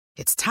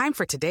It's time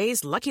for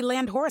today's Lucky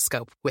Land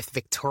horoscope with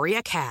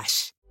Victoria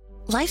Cash.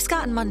 Life's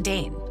gotten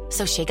mundane,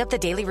 so shake up the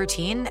daily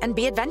routine and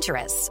be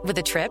adventurous with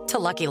a trip to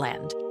Lucky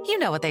Land. You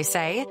know what they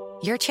say,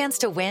 your chance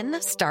to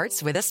win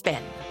starts with a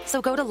spin.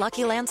 So go to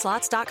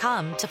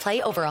LuckyLandSlots.com to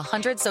play over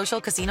 100 social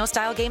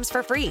casino-style games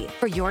for free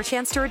for your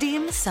chance to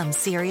redeem some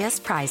serious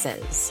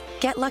prizes.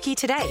 Get lucky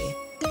today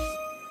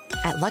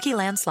at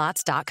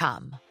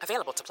LuckyLandSlots.com.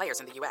 Available to players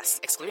in the U.S.,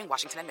 excluding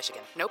Washington and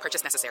Michigan. No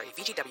purchase necessary.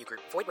 VGW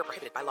Group. Void where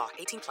prohibited by law.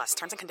 18 plus.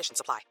 Terms and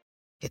conditions apply.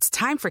 It's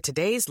time for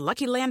today's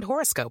Lucky Land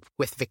horoscope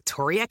with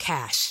Victoria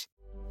Cash.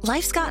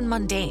 Life's gotten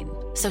mundane,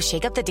 so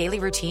shake up the daily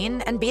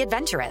routine and be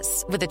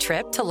adventurous with a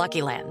trip to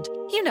Lucky Land.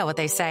 You know what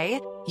they say,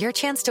 your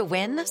chance to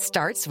win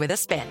starts with a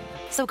spin.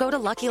 So go to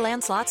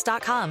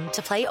LuckyLandSlots.com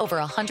to play over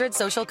 100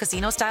 social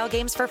casino-style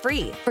games for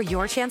free for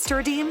your chance to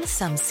redeem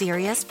some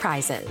serious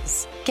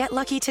prizes. Get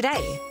lucky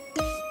today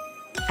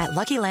at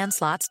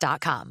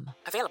LuckyLandSlots.com.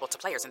 Available to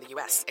players in the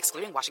U.S.,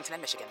 excluding Washington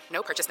and Michigan.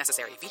 No purchase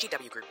necessary.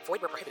 VGW Group.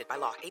 Void where prohibited by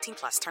law. 18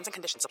 plus. Terms and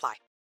conditions apply.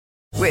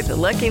 With the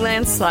Lucky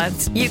Land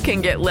Slots, you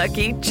can get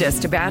lucky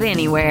just about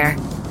anywhere.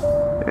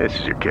 This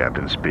is your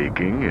captain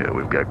speaking.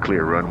 We've got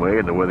clear runway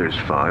and the weather's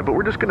fine, but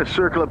we're just going to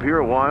circle up here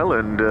a while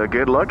and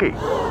get lucky.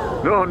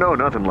 No,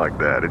 nothing like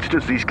that. It's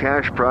just these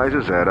cash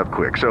prizes add up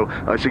quick. So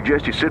I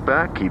suggest you sit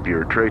back, keep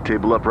your tray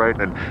table upright,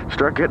 and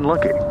start getting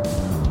lucky.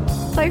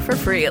 Play for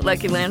free at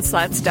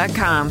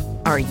LuckyLandSlots.com.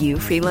 Are you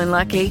feeling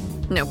lucky?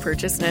 No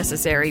purchase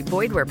necessary.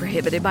 Void where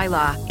prohibited by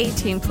law.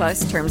 18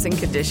 plus terms and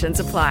conditions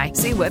apply.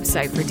 See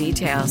website for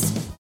details.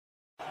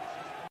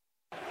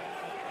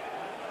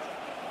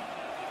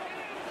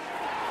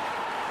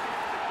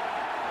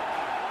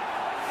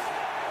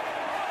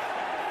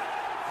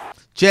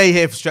 Jay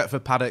here for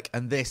Stretford Paddock,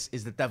 and this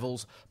is the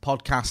Devils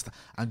podcast.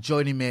 And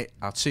joining me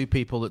are two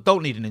people that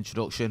don't need an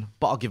introduction,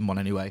 but I'll give them one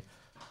anyway.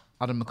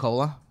 Adam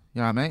McCullough,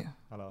 you all right, mate?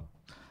 Hello.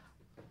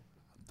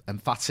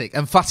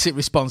 Emphatic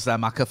response there,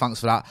 Macca. Thanks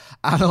for that.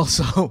 And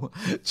also,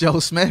 Joe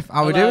Smith.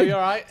 How we doing? You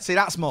all right? See,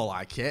 that's more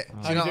like it.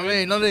 Do you know what I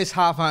mean? None of this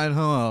half-iron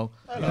hello.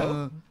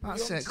 Hello.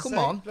 That's it. Come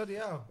on. Bloody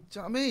hell. Do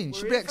you know what I mean? We're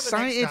Should be in for the next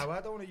excited. hour.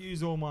 I don't want to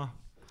use all my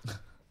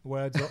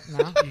words up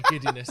now. You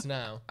giddiness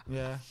now.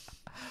 Yeah.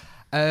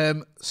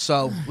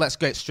 So let's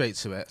get straight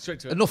to it. Straight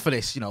to it. Enough of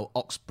this,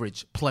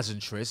 Oxbridge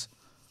pleasantries.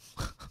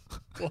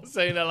 What's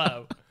saying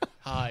hello?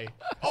 Hi.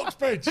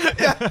 Oxbridge.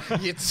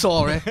 You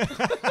Tory.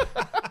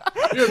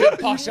 You're a bit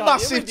posh, aren't you,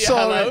 Massive with your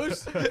Tory.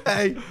 hellos?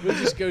 Hey. We'll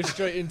just go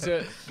straight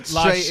into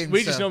Straight We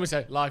into- just normally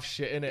say life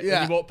shit, innit? Yeah.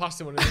 When you walk past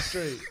someone in the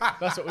street.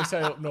 That's what we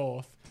say up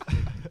north.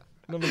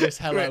 None of this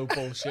hello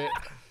bullshit.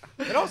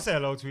 They don't say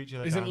hello to each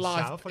other Isn't down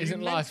life south. Are you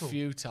isn't life mental?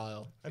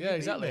 futile? Have Yeah, you been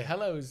exactly. there?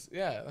 Hello's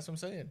that's what I'm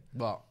saying.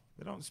 What?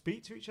 They don't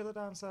speak to each other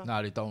down south. No,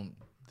 they don't.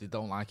 They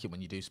don't like it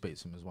when you do speak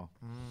to them as well.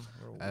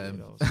 They're all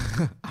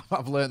weirdos.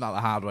 I've learned that the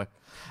hard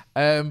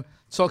way.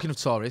 Talking of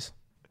Tories,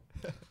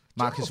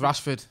 Marcus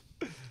Rashford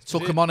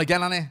took him on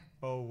again, hasn't he?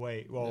 Oh,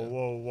 wait.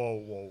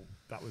 Whoa.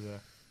 That was a...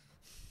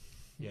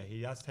 Yeah,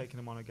 he has taken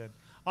him on again.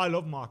 I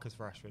love Marcus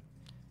Rashford.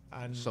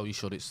 And So you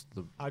should. It's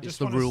the I it's just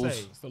the want to rules.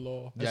 say, It's the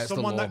law. Yeah, as it's the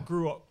someone law. that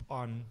grew up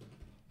on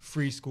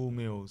free school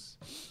meals,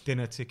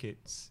 dinner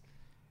tickets,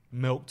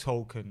 milk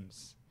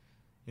tokens,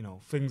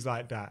 things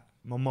like that.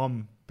 My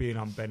mum being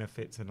on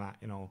benefits and that,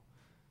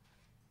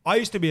 I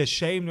used to be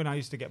ashamed when I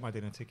used to get my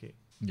dinner ticket.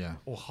 Yeah.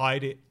 Or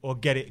hide it, or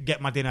get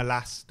my dinner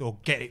last, or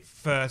get it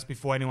first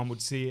before anyone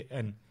would see it,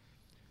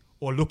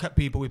 or look at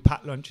people with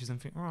packed lunches and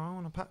think, oh, I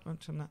want a packed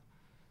lunch and that.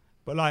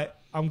 But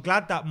I'm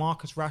glad that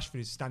Marcus Rashford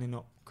is standing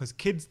up, because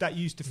kids that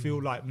used to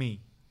feel like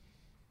me,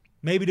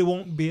 maybe they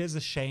won't be as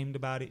ashamed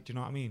about it. Do you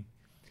know what I mean?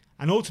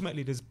 And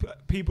ultimately, there's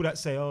people that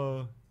say,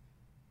 oh,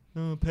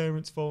 no,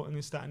 parents' fault and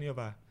this, that, and the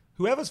other.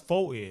 Whoever's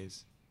fault it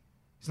is,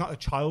 it's not the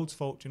child's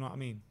fault. Do you know what I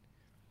mean?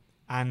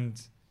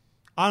 And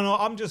I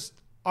don't know.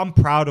 I'm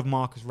proud of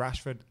Marcus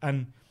Rashford.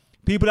 And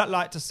people that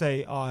like to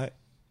say,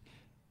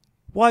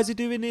 why is he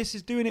doing this?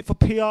 He's doing it for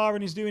PR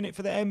and he's doing it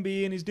for the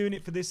MBE and he's doing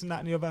it for this and that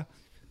and the other.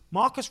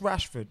 Marcus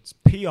Rashford's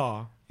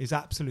PR is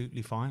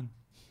absolutely fine.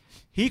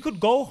 He could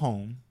go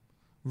home,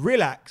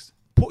 relax,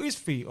 put his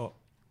feet up,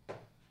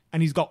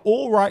 and he's got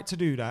all right to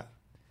do that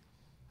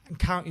and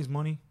count his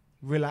money,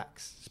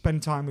 relax,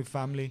 spend time with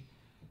family.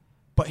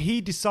 But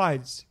he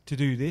decides to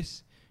do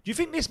this. Do you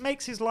think this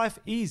makes his life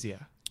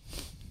easier?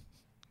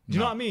 Do you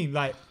know what I mean?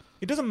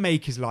 It doesn't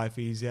make his life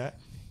easier.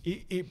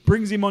 It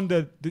brings him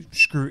under the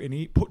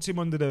scrutiny. It puts him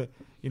under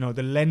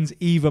the lens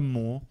even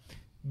more.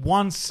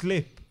 One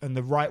slip and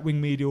the right wing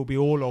media will be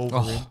all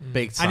over him.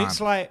 Big time. And it's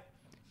like,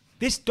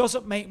 this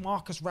doesn't make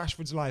Marcus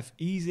Rashford's life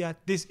easier.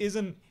 This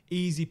isn't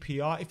easy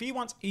PR. If he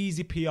wants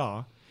easy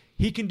PR,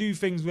 he can do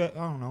things where, I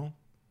don't know,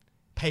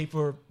 pay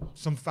for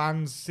some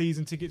fans'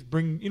 season tickets,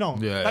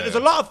 there's a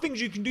lot of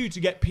things you can do to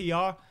get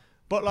PR.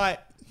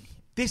 But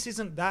this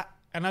isn't that.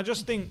 And I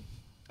just think,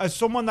 as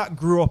someone that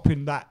grew up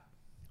in that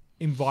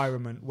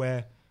environment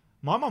where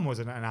my mum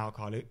wasn't an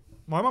alcoholic,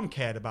 my mum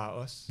cared about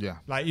us. Yeah.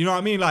 You know what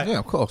I mean? Yeah,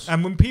 of course.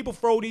 And when people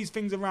throw these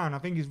things around, I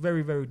think it's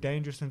very, very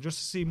dangerous. And just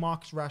to see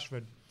Marcus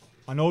Rashford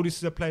I know this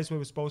is a place where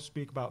we're supposed to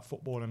speak about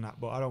football and that,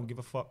 but I don't give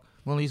a fuck.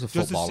 Well, he's a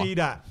Just footballer. to see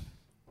that,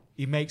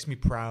 he makes me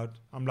proud.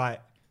 I'm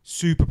like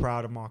super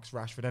proud of Marcus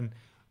Rashford. And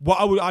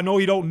I know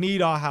you don't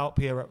need our help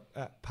here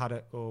at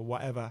Paddock or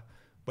whatever,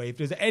 but if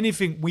there's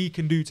anything we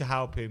can do to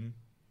help him,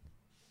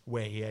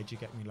 we're here. Do you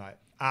get me? Like,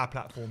 our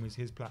platform is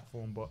his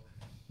platform, but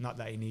not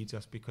that he needs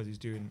us because he's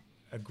doing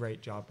a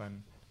great job.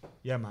 And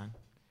yeah, man,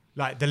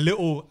 like the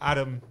little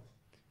Adam,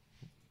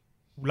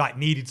 like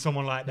needed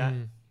someone like that.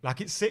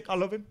 Like, it's sick. I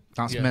love him.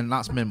 That's mint.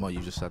 That's mint. What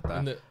you just said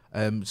there.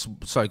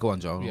 Sorry, go on,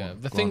 Joe. Yeah,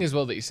 the thing as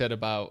well that you said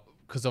about,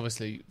 because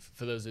obviously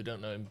for those who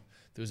don't know him,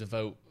 there was a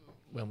vote.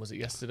 When was it?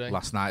 Yesterday?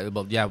 Last night,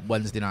 but yeah,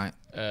 Wednesday night.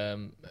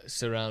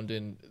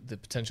 Surrounding the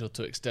potential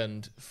to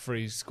extend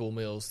free school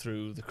meals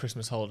through the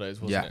Christmas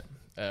holidays, wasn't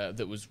it?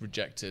 That was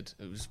rejected.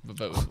 It was the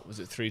vote. Was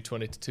it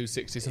 320 to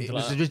 260, something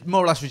like that? It was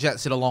more or less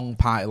rejected along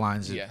party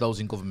lines. Yeah. Those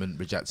in government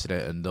rejected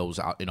it, and those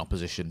in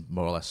opposition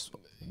more or less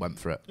went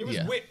for it. It was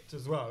whipped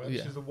as well, which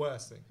is the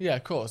worst thing. Yeah,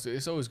 of course.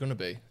 It's always going to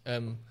be.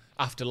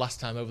 After last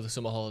time over the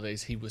summer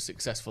holidays, he was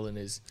successful in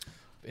his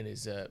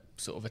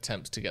sort of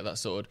attempts to get that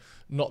sorted.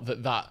 Not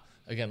that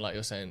again, like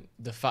you're saying,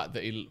 the fact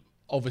that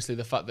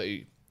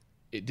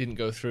it didn't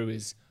go through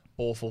is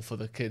awful for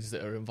the kids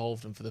that are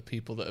involved and for the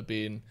people that are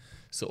being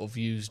sort of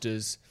used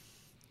as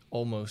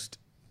almost,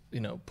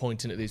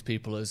 pointing at these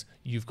people as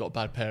you've got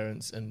bad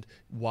parents and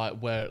it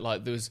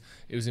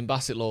was in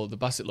Bassetlaw, the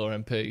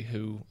Bassetlaw MP,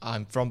 who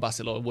I'm from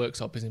Bassetlaw,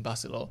 Worksop is in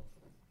Bassetlaw,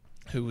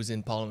 who was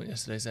in Parliament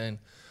yesterday saying,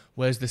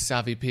 where's the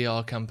savvy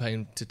PR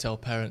campaign to tell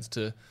parents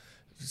to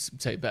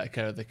take better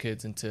care of their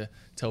kids and to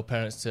tell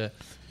parents to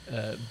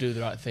do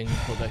the right thing and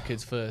put their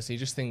kids first. You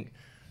just think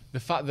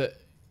the fact that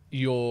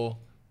you're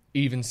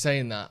even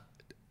saying that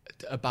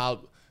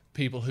about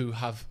people who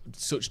have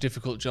such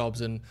difficult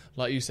jobs, and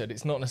like you said,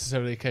 it's not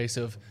necessarily a case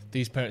of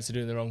these parents are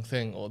doing the wrong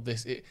thing or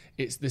this.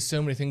 It's there's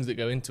so many things that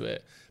go into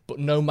it, but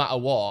no matter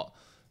what,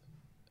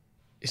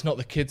 it's not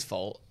the kid's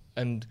fault.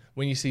 And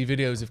when you see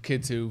videos of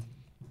kids who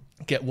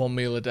get one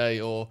meal a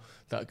day, or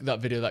that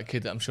video of that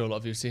kid that I'm sure a lot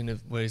of you have seen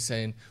where he's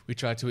saying we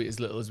try to eat as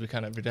little as we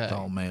can every day.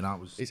 Oh man, that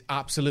was it's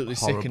absolutely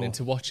horrible. Sickening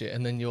to watch it.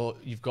 And then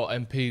you've got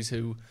MPs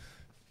who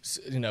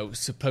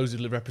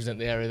supposedly represent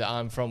the area that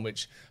I'm from,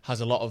 which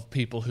has a lot of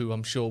people who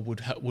I'm sure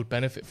would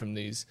benefit from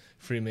these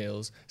free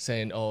meals,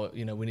 saying,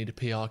 we need a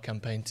PR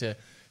campaign to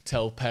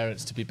tell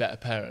parents to be better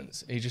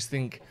parents. And you just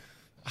think,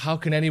 how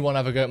can anyone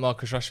have a go at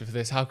Marcus Rashford for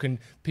this? How can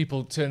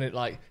people turn it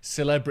like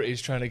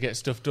celebrities trying to get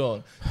stuff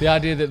done? The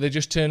idea that they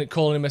just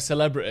calling him a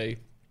celebrity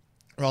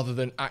rather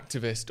than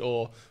activist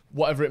or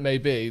whatever it may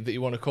be that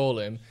you want to call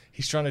him,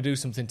 he's trying to do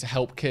something to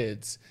help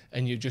kids,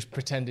 and you're just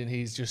pretending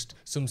he's just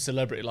some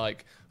celebrity.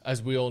 Like,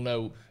 as we all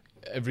know,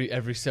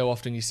 every so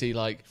often you see,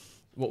 like,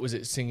 what was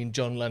it, singing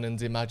John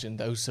Lennon's Imagine,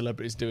 those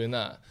celebrities doing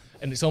that.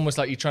 And it's almost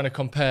like you're trying to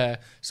compare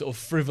sort of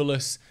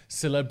frivolous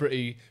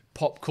celebrity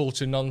pop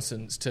culture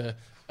nonsense to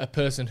a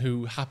person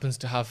who happens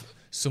to have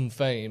some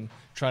fame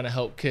trying to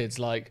help kids.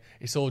 Like,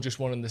 it's all just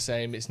one and the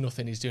same. It's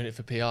nothing. He's doing it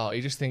for PR.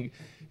 You just think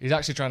he's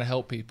actually trying to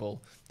help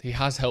people. He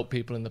has helped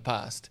people in the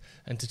past.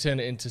 And to turn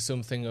it into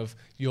something of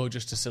you're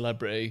just a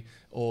celebrity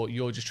or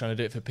you're just trying to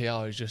do it for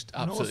PR is just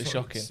absolutely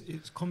shocking.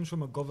 It comes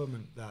from a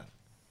government that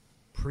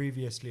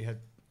previously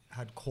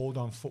had called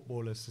on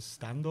footballers to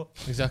stand up.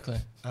 Exactly.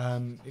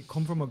 It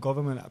come from a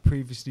government that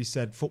previously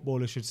said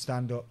footballers should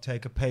stand up,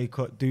 take a pay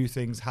cut, do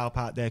things, help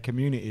out their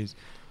communities.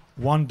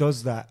 One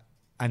does that,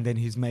 and then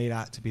he's made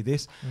out to be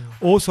this.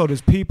 Also,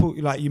 there's people,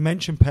 like you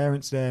mentioned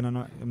parents there, and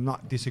I'm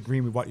not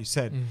disagreeing with what you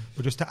said,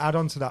 but just to add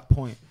on to that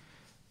point,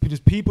 there's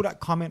people that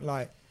comment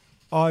like,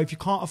 oh, if you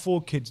can't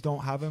afford kids,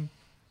 don't have them.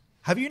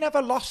 Have you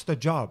never lost a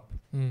job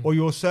or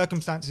your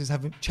circumstances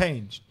haven't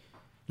changed?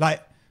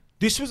 Like,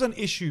 this was an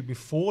issue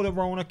before the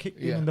Rona kicked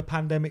in and the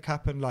pandemic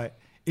happened. Like,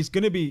 it's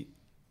going to be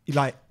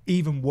like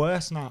even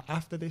worse now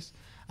after this.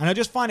 And I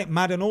just find it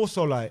mad. And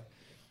also, like,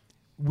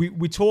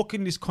 we talk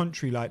in this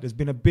country, like, there's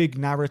been a big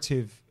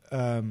narrative,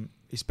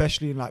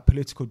 especially in like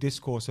political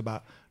discourse,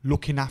 about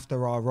looking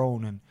after our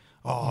own and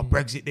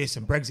Brexit this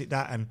and Brexit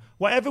that and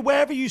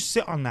wherever you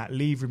sit on that,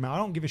 leave room. I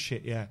don't give a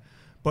shit,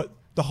 but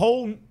the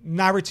whole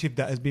narrative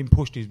that has been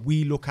pushed is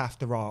we look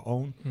after our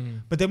own.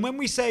 But then when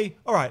we say,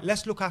 all right,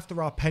 let's look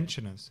after our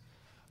pensioners,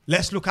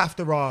 let's look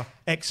after our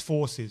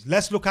ex-forces,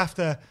 let's look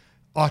after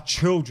our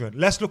children,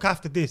 let's look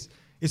after this,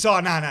 it's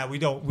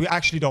we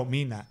actually don't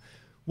mean that.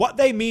 What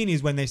they mean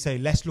is when they say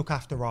let's look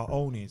after our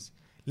own is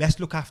let's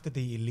look after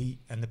the elite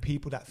and the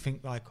people that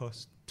think like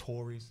us,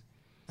 Tories.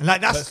 And like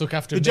that's let's look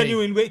after the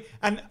genuine way.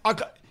 And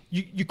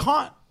you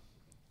can't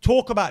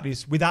talk about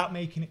this without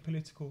making it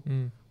political.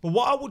 But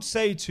what I would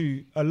say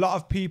to a lot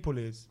of people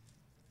is,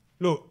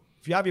 look,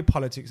 if you have your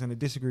politics and they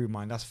disagree with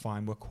mine, that's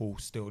fine. We're cool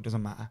still. It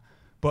doesn't matter.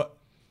 But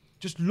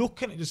just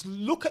look at it. Just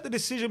look at the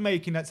decision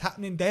making that's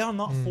happening. They are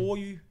not for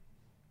you.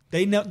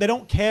 They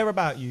don't care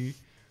about you.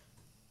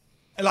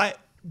 Like,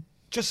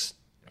 just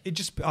it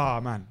just,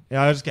 man.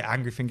 Yeah, I just get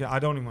angry thinking, I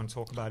don't even want to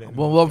talk about it.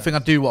 Well, one thing I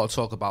do want to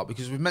talk about,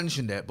 because we've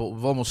mentioned it, but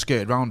we've almost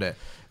skirted around it,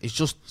 is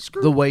just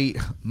the way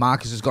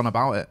Marcus has gone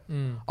about it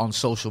on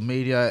social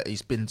media.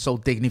 He's been so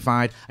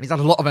dignified, and he's had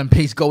a lot of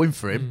MPs going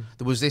for him.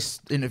 There was this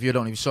interview, I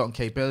don't know if you saw it on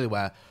Cape earlier,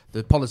 where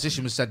the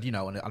politician was said, and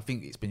I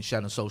think it's been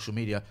shared on social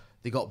media,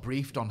 they got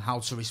briefed on how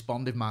to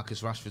respond if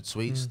Marcus Rashford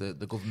tweets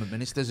the government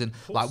ministers and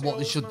like what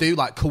they should do,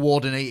 like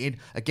coordinating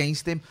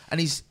against him. And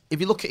if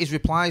you look at his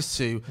replies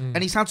to, and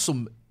he's had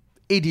some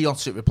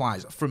idiotic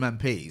replies from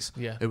MPs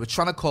who were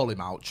trying to call him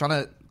out, trying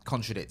to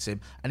contradict him,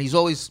 and he's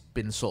always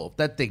been sort of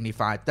dead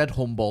dignified, dead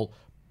humble,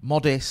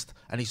 modest,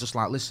 and he's just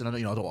like, listen, I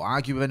don't want to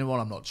argue with anyone,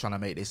 I'm not trying to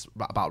make this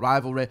about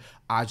rivalry,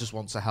 I just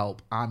want to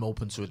help, I'm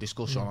open to a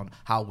discussion on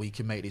how we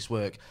can make this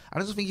work.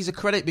 And I just think he's a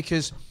credit,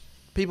 because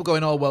people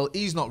going, oh, well,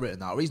 he's not written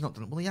that, or he's not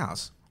done it. Well, he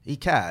has. He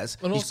cares.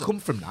 And he's come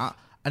from that,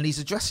 and he's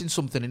addressing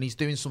something, and he's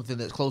doing something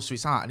that's close to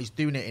his heart, and he's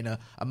doing it in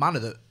a manner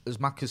that, as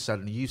Mac has said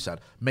and you said,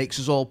 makes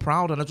us all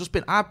proud. And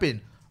I've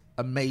been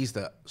amazed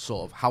at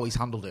sort of how he's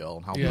handled it all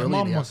and how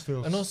brilliant he is.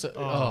 And also,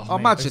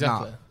 imagine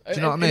exactly. that. Do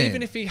you know what I mean? And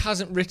even if he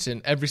hasn't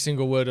written every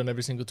single word on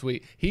every single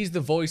tweet, he's the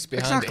voice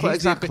behind it.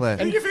 Exactly.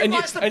 And I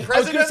was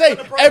going to say,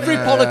 every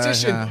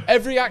politician,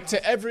 every actor,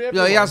 everyone.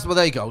 Yeah, he has. Well,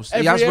 there he goes.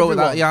 He has wrote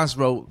that. He has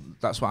wrote.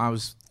 That's what I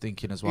was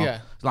thinking as well.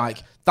 Yeah.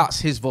 Like, that's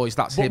his voice.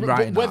 That's him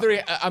writing whether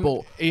that.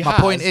 My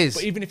point is,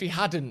 but even if he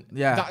hadn't,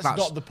 that's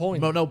not the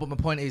point. No, but my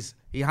point is,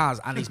 he has,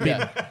 and he's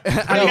been.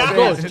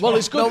 Good. Well,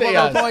 it's good that he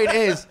has. My point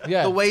is,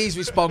 the way he's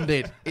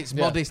responded, it's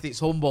modest, it's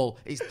humble,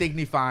 it's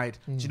dignified.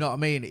 Do you know what I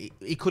mean?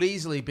 He could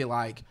easily be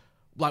like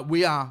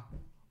we are.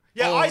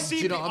 Yeah, I see.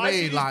 Do you know what I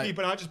mean? Like,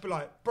 people, and I just be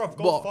like, "Bro,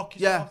 go fuck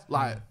yourself."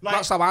 Yeah,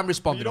 that's how I'm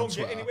responding on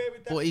Twitter. Get anywhere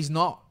with that. But he's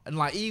not, and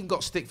like he even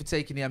got stick for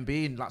taking the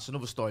MB, and that's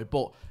another story.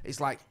 But it's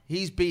like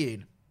he's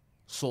being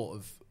sort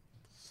of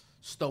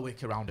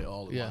stoic around it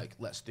all. Yeah. Like,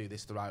 let's do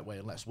this the right way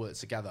and let's work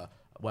together.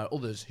 Where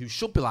others who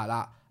should be like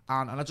that,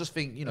 and I just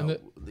think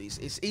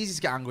it's easy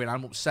to get angry, and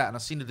I'm upset. And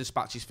I've seen the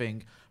Dispatches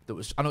thing that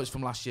was, I know it's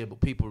from last year, but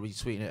people were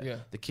retweeting it. Yeah.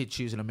 The kid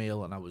choosing a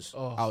meal, and I was,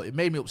 it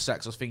made me upset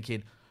because I was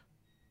thinking.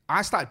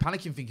 I started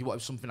panicking, thinking, what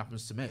if something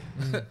happens to me?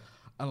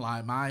 And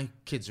like my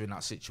kids are in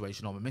that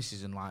situation, or my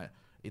missus, and like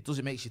it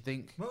makes you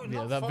think.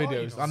 Well, that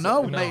video. I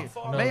know, mate.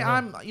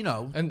 I'm,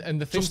 and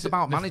the thing just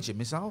about managing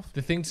myself.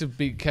 The thing to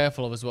be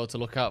careful of as well, to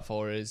look out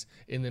for, is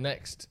in the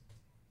next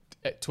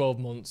 12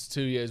 months,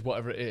 2 years,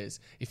 whatever it is,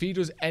 if he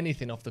does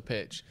anything off the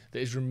pitch that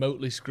is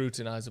remotely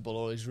scrutinisable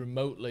or is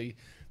remotely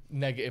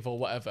negative or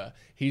whatever,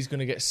 he's going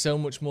to get so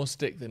much more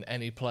stick than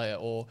any player,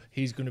 or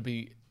he's going to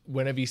be.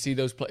 Whenever you see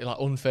those players like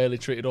unfairly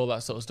treated, all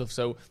that sort of stuff.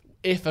 So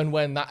if and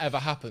when that ever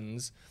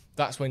happens,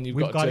 that's when you've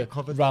got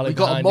to rally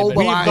behind him. We've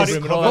got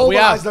it covered. We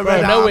have.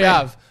 We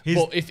have.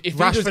 But if he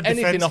does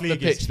anything off the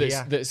pitch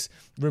that's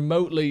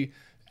remotely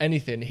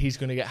anything, he's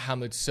going to get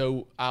hammered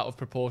so out of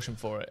proportion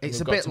for it. It's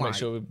we've got to make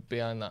sure we're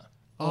behind that.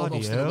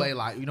 Almost in a way,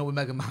 like, with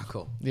Meghan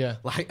Markle. Yeah.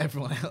 Like,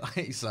 everyone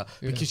hates her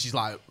because she's,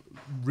 like,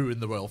 ruined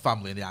the royal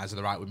family in the eyes of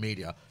the right-wing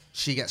media.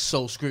 She gets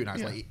so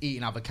scrutinised, like,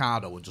 eating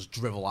avocado and just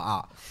drivel like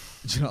that.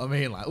 Do you know what I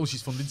mean? Like,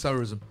 she's funding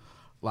terrorism.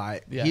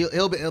 Like,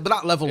 he'll be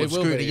that level of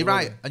scrutiny. You're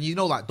right. And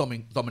like,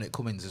 Dominic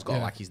Cummings has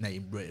got, like, his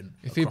name written.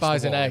 If he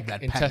buys an egg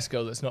in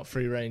Tesco that's not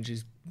free range,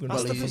 he's going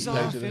to be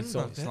bizarre thing,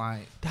 it's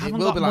like, they haven't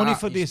got money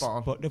for this,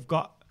 but they've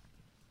got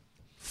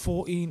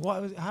 14,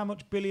 how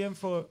much billion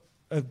for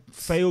a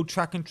failed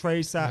track and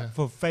trace app,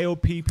 for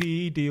failed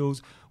PPE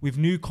deals with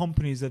new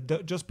companies that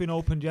have just been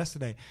opened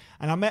yesterday.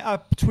 And I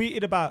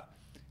tweeted about,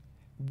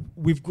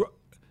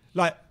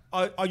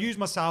 I use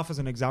myself as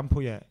an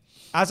example,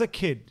 As a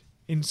kid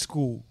in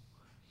school,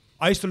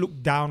 I used to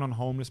look down on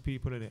homeless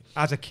people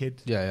as a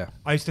kid. Yeah.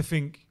 I used to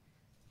think,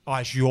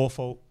 it's your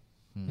fault.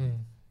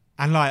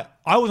 And like,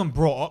 I wasn't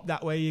brought up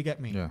that way, you get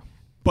me? Yeah.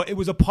 But it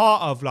was a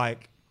part of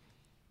like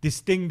this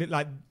thing that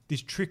like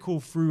this trickle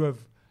through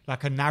of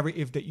like a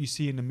narrative that you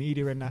see in the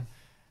media and that.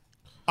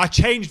 I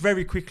changed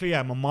very quickly.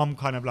 My mum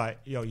kind of like,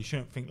 yo, you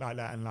shouldn't think like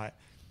that. And like,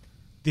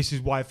 this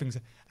is why things.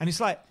 And it's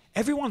like,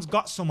 everyone's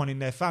got someone in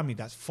their family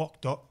that's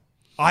fucked up.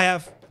 I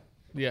have.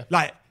 Yeah.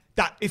 Like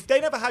that. If they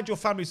never had your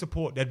family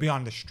support, they'd be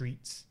on the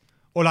streets.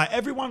 Or like,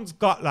 everyone's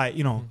got like,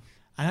 And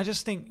I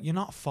just think you're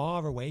not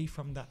far away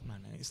from that,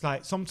 man. And it's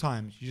like,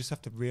 sometimes you just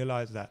have to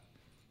realize that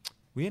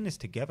we're in this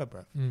together,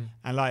 bro.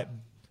 And like,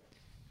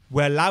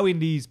 we're allowing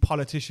these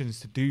politicians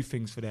to do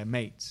things for their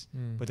mates.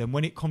 But then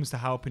when it comes to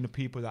helping the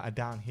people that are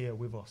down here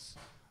with us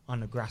on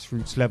the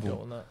grassroots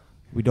level,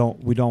 we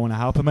don't want to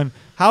help them. And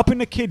helping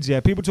the kids,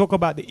 people talk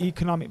about the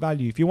economic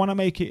value. If you want to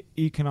make it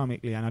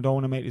economically, and I don't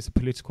want to make this a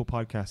political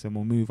podcast and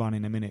we'll move on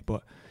in a minute,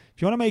 but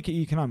if you want to make it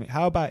economic,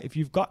 how about if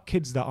you've got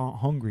kids that aren't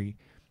hungry,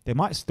 they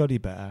might study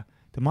better,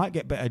 they might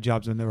get better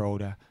jobs when they're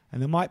older,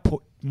 and they might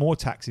put more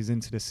taxes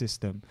into the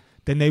system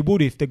than they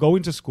would if they go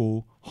into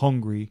school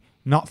hungry,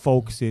 not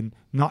focusing,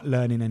 not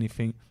learning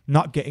anything,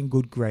 not getting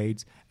good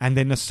grades, and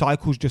then the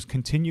cycle's just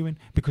continuing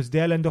because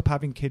they'll end up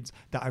having kids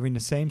that are in the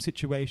same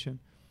situation.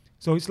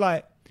 So it's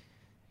like,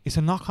 it's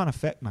a knock-on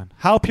effect, man.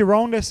 Help your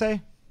own, they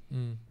say.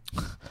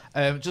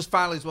 Just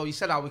finally as well, you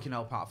said how we can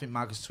help out. I think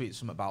Marcus tweeted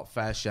something about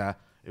Fair Share.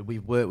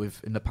 We've worked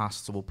with in the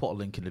past, so we'll put a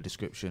link in the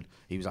description.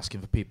 He was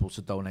asking for people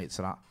to donate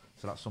to that.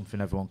 So that's something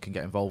everyone can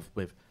get involved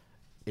with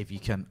if you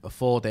can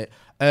afford it.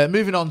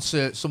 Moving on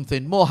to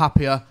something more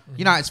happier.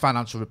 United's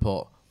financial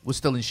report. We're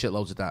still in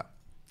shitloads of debt.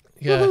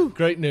 Yeah,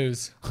 great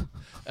news.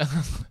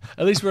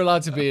 At least we're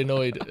allowed to be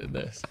annoyed at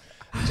this.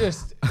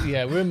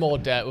 We're in more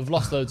debt. We've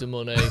lost loads of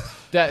money.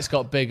 Debt's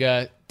got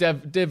bigger.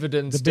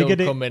 Dividends still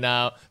coming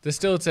out. They're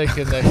still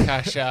taking their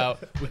cash out.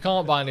 We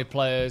can't buy any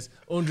players.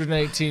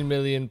 £118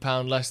 million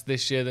less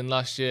this year than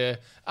last year.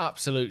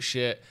 Absolute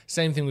shit.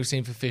 Same thing we've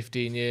seen for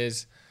 15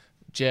 years.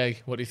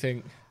 Jay, what do you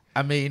think?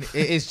 I mean,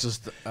 it is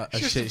just a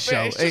shit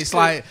show. It's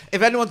like,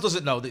 if anyone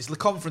doesn't know, it's the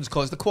conference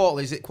call. It's the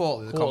quarterly. Is it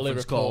quarterly? The Quarterly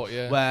conference report, call.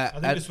 yeah. Where, I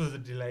think this was a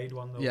delayed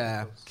one, though.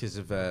 Yeah, because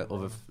of the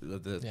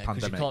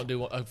pandemic. You can't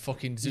do a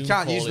fucking Zoom You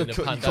can't call use in a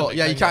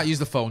pandemic. you can't use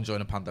the phone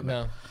during a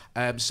pandemic.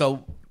 No.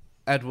 So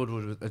Edward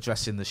was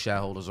addressing the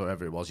shareholders, or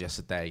whatever it was,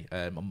 yesterday,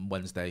 on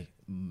Wednesday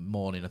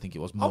morning, I think it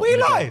was. Are we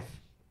live?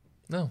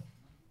 No.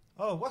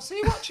 Oh, what's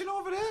he watching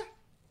over there?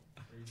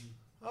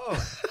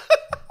 Oh.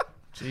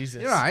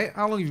 Jesus. You're right.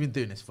 How long have you been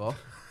doing this for?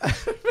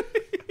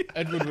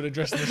 Edward would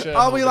address the shareholders.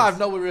 Are we live?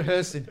 No, we're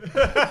rehearsing.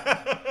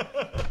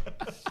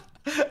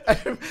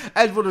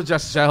 Edward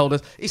addressed the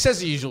shareholders. He says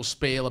the usual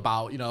spiel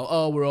about,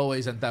 we're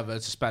always endeavour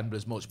to spend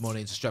as much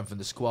money to strengthen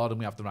the squad and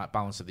we have the right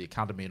balance of the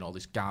academy and all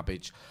this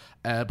garbage.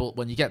 But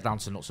when you get down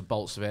to the nuts and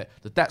bolts of it,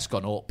 the debt's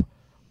gone up.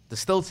 They're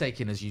still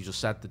taking, as you just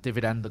said, the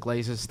dividend, the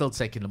Glazers, still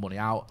taking the money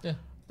out. Yeah.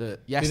 They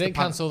didn't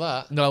cancel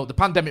that. No, the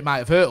pandemic might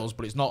have hurt us,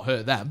 but it's not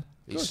hurt them.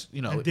 It's,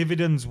 and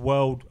dividends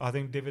I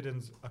think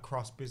dividends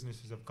across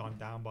businesses have gone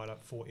down by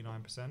like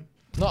 49%.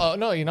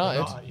 No,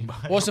 United.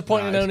 What's the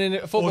point in owning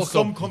a football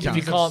club if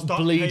you can't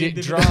bleed it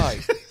dry?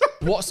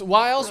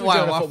 Why else would you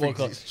own a football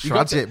club?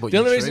 The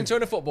only reason to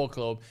own a football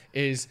club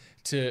is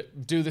to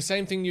do the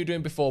same thing you were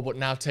doing before, but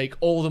now take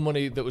all the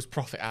money that was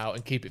profit out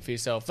and keep it for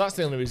yourself. That's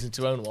the only reason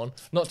to own one,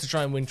 not to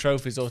try and win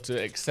trophies or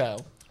to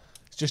excel.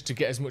 It's just to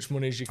get as much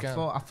money as you can.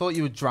 I thought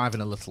you were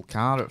driving a little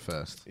car at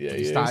first. Yeah,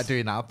 you started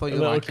doing that. I thought you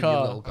were like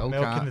a little go-kart.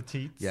 Milking the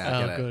teats.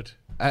 Yeah, good.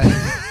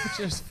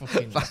 Just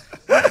fucking.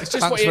 It's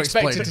just what you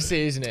expected to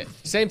see, isn't it?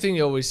 Same thing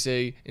you always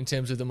see in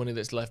terms of the money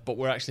that's left, but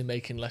we're actually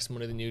making less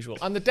money than usual.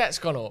 And the debt's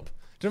gone up.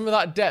 Do you remember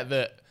that debt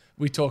that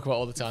we talk about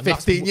all the time?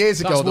 15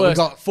 years ago that we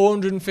got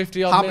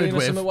 450 odd million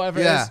or something,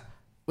 whatever it is.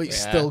 But it's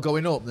still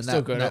going up.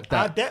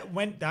 Our debt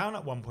went down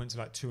at one point to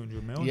like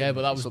 200 million. Yeah,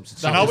 but that was I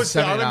remember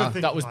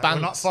thinking, that was Bants.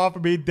 We're not far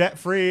from being debt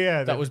free.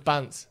 Yeah, that was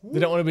Bants. They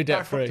don't want to be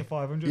debt free. To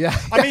 500. Yeah.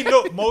 I mean,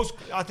 look,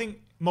 I think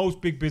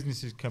most big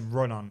businesses can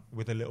run on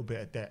with a little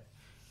bit of debt,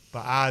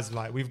 but as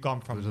we've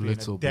gone from being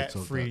a debt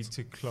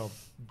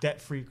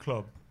free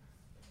club,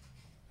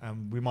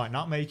 and we might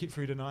not make it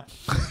through the night.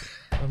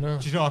 I know.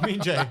 Do you know what I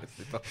mean, Jay?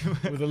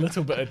 With a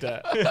little bit of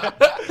debt,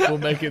 we'll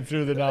make it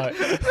through the night.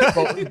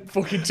 But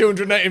fucking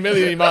 280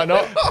 million, you might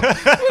not.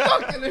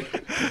 It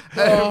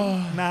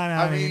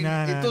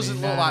doesn't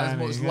look like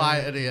there's much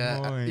light in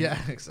here. Yeah,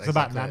 exactly. It's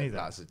about Nanny.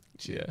 That's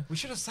We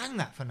should have sang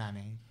that for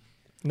Nanny.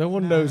 No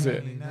one knows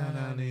it.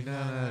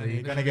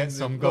 You're gonna get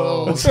some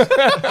goals. Bring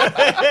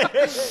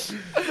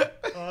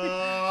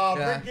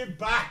it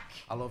back.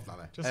 I love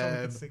Nanny. Just so we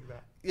can sing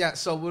that. Yeah,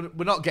 so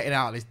we're not getting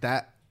out of this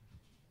debt.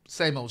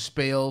 Same old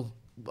spiel.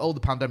 All the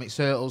pandemic's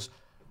hurt us.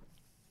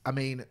 I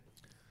mean, do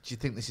you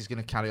think this is going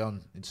to carry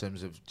on in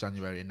terms of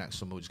January and next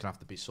summer? We're just going to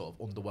have to be sort of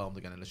underwhelmed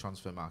again in the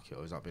transfer market,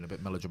 or is that being a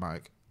bit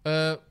melodramatic?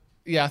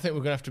 Yeah, I think we're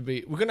going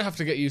to have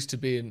to get used to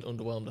being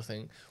underwhelmed. I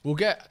think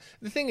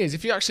the thing is,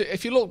 if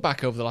you look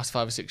back over the last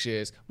 5 or 6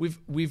 years,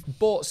 we've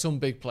bought some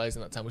big players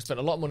in that time. We spent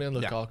a lot of money on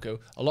Lukaku,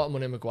 a lot of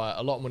money on Maguire,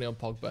 a lot of money on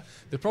Pogba.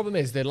 The problem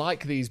is they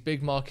like these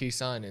big marquee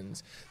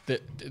signings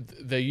that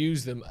they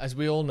use them, as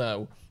we all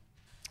know,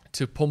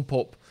 to pump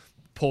up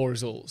poor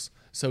results.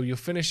 So you'll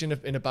finish in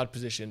a bad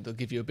position. They'll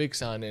give you a big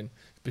signing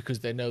because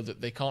they know that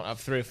they can't have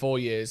 3 or 4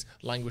 years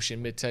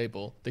languishing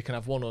mid-table. They can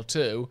have 1 or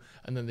 2,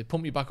 and then they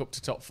pump you back up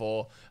to top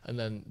 4, and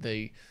then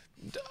they,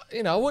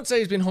 I wouldn't say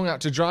he's been hung out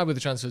to dry with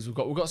the transfers we've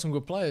got some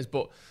good players,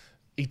 but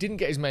he didn't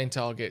get his main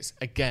targets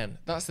again.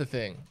 That's the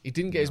thing. He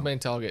didn't get his main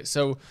targets.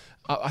 So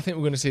I think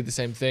we're going to see the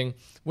same thing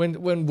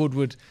when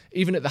Woodward,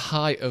 even at the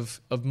height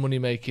of money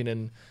making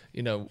and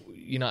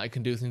United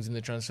can do things in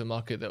the transfer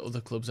market that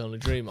other clubs only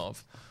dream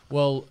of.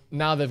 Well,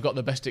 now they've got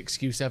the best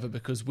excuse ever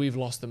because we've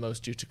lost the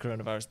most due to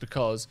coronavirus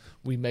because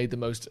we made the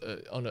most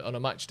on a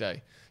match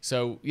day.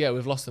 So yeah,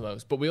 we've lost the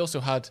most, but we also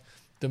had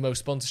the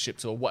most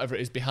sponsorships or whatever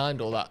it is behind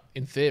all that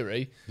in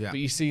theory. Yeah. But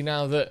you see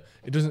now that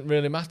it doesn't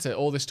really matter.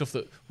 All this stuff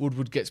that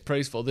Woodward gets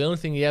praised for, the only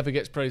thing he ever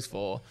gets praised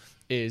for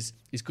is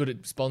he's good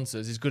at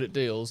sponsors, he's good at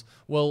deals.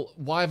 Well,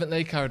 why haven't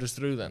they carried us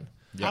through then?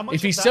 Yeah.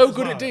 If he's so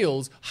good at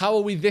deals, how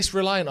are we this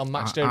reliant on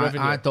match day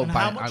revenue?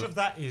 How much of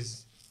that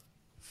is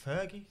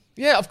Fergie?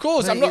 Yeah, of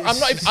course. I'm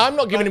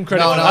not giving him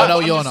credit. No,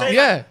 you're not.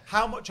 Yeah.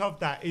 How much of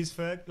that is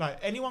Fergie? Like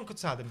anyone could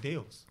sell them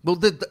deals. Well,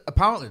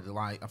 apparently,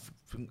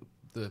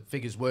 the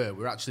figures were,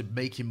 we were actually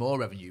making more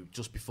revenue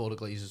just before the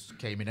Glazers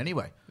came in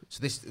anyway. So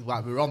this,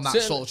 like, we were on that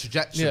sort of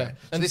trajectory. Yeah. So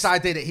And this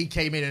idea that he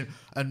came in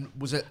and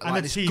was a, And like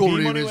the this TV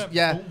guru money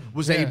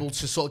was went boom. able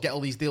to sort of get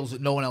all these deals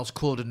that no one else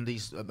could, and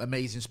these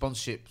amazing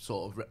sponsorship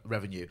sort of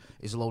revenue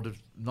is a load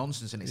of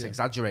nonsense, and it's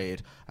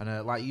exaggerated.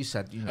 And like you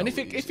said, you know, And if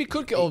he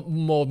could get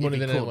more money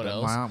than anyone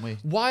else, why aren't we?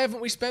 Why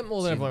haven't we spent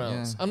more than everyone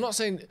else? Yeah. I'm not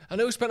saying, I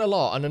know we spent a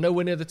lot, and I know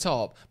we're near the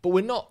top, but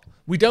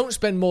we don't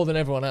spend more than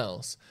everyone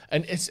else.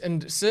 And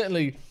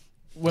certainly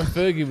when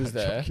Fergie was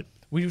there,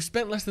 we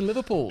spent less than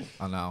Liverpool.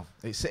 I know.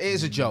 It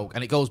is a joke,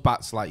 and it goes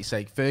back to, like you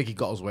say, Fergie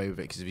got us away with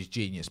it because of his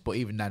genius, but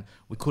even then,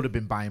 we could have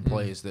been buying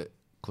players that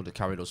could have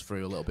carried us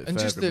through a little bit And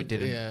further, just and we the-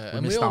 didn't. yeah, We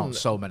and we missed out all- on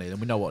so many, and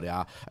we know what they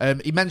are.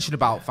 He mentioned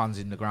about fans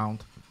in the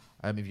ground.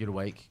 If you're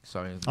awake,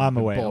 sorry. I'm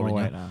been awake, I'm boring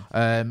awake you.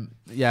 now.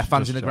 Yeah,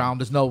 fans in the Just ground.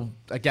 There's no,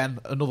 again,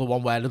 another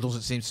one where there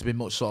doesn't seem to be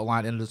much sort of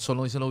light in the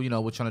tunnel. He said,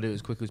 we're trying to do it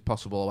as quickly as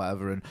possible or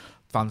whatever. And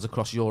fans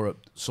across Europe,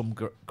 some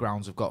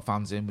grounds have got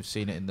fans in. We've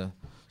seen it in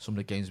some of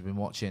the games we've been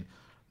watching.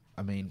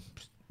 I mean,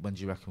 when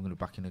do you reckon we're going to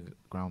be back in the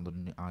ground,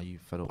 and are you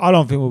fed up? I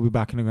don't think we'll be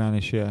back in the ground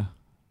this year.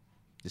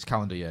 This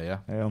calendar year,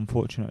 yeah?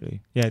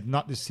 Unfortunately. Yeah,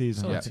 not this It's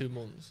season. only Yeah. 2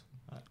 months.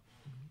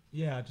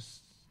 Yeah, I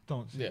just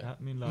don't see it Yeah.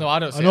 happening. Like, No, I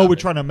don't see I it know we're happening.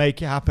 trying to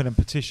make it happen and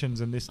petitions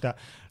and this, that.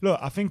 Look,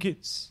 I think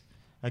it's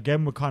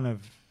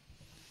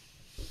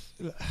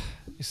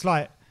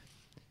like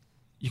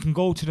you can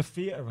go to the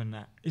theatre and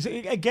that.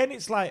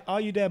 It's like,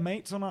 are you their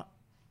mates or not?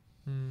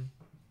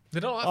 They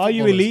don't like Are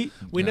you footballers. elite?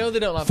 We know they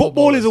don't like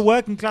Football is a footballers.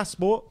 working class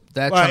sport.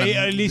 They're Well, trying to,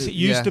 at least it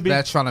used to be.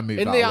 They're trying to move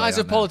In that the way, eyes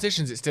of aren't they?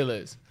 politicians, it still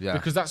is. Yeah.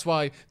 Because that's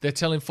why they're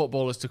telling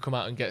footballers to come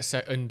out and get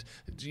and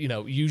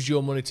use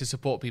your money to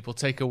support people,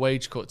 take a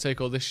wage cut, take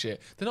all this shit.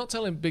 They're not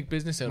telling big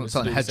business owners to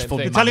telling do the hedge same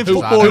fund thing. Telling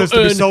Who footballers to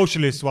be earn-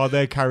 socialists while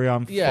they carry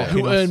on. Yeah, fucking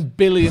who us. earn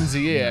billions a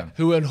year,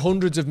 who earn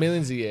hundreds of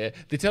millions a year.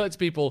 They tell it to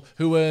people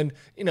who earn,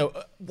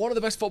 one of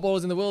the best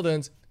footballers in the world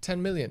earns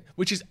 10 million,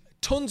 which is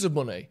tons of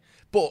money,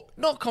 but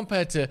not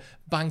compared to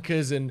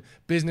bankers and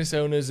business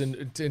owners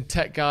and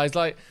tech guys.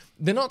 Like,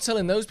 they're not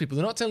telling those people.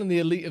 They're not telling the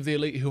elite of the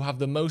elite who have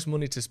the most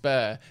money to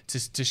spare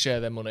to share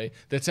their money.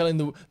 They're telling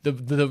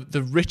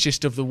the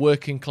richest of the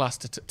working class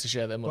to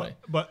share their money.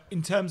 But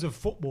in terms of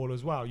football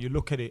as well, you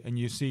look at it and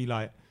you see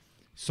like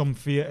some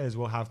theatres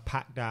will have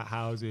packed out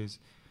houses.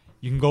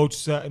 You can go to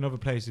certain other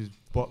places,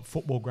 but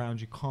football grounds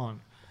you can't.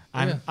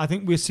 And Yeah. I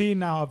think we're seeing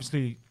now,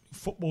 obviously,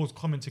 football's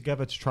coming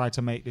together to try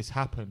to make this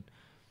happen.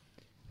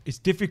 It's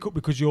difficult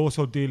because you're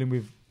also dealing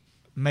with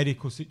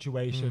medical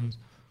situations.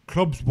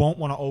 Clubs won't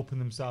want to open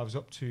themselves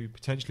up to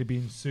potentially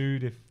being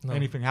sued if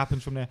anything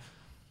happens from there.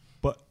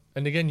 But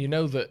And again, you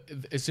know that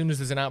as soon as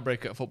there's an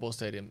outbreak at a football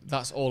stadium,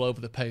 that's all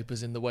over the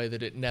papers in the way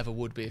that it never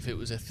would be if it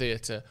was a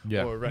theatre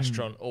or a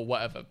restaurant or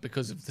whatever,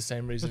 because of the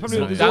same reason.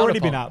 there's already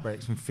been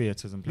outbreaks from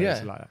theatres and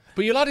places like that.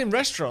 But you'll add in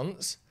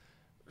restaurants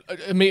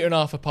a metre and a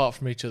half apart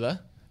from each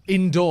other,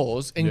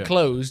 indoors,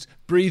 enclosed,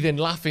 breathing,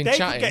 laughing, They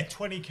chatting. could get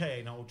 20k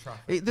in Old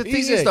Trafford. The thing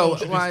Easy. is, though,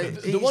 The like, one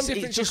it's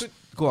difference you just... could-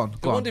 Go on.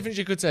 The one difference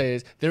you could say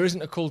is there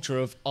isn't a culture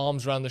of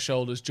arms around the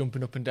shoulders,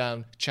 jumping up and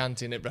down,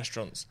 chanting at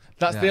restaurants.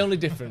 That's the only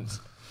difference.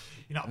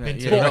 You're not been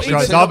to Yeah,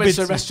 restaurants. I've been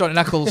to a restaurant in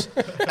Eccles.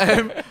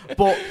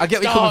 But I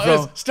get where you're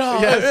coming from.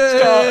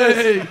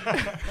 Starters.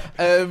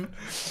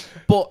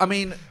 But, I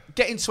mean,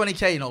 getting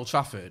 20k in Old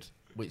Trafford,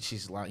 which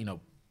is like,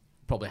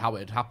 probably how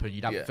it'd happen,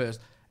 you'd have it first.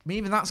 I mean,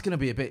 even that's going to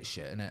be a bit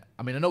shit, isn't it?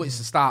 I mean, I know it's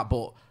the start,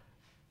 but,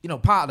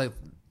 part of the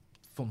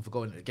fun for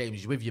going to the games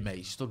is you're with your mates,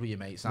 you stood with your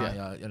mates, aren't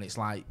you? And it's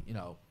like,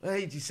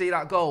 hey, did you see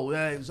that goal?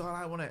 Yeah, it was all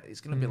right, wasn't it?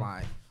 It's going to be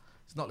like,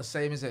 it's not the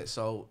same, is it?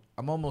 So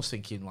I'm almost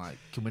thinking, like,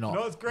 can we not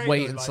it's great,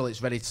 wait though, until like-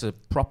 it's ready to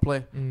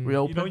properly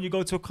reopen? You know, when you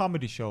go to a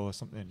comedy show or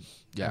something,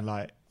 Yeah. and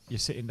like you're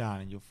sitting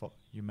down and your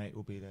mate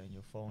will be there and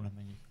your phone, and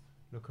then you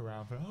look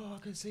around for, I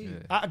can see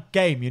you. At a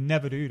game, you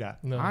never do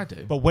that. No. I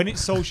do. But when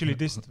it's socially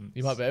distant,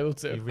 You might be able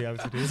to. you'll be able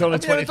to do There's that. only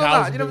Have you ever done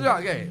 20,000. that? You never do that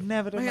again?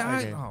 Never done that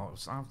again.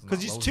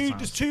 Because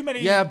there's too many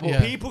Yeah,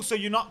 but- people, so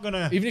you're not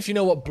gonna. Even if you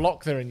know what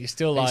block they're in, you're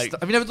still like,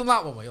 Have you never done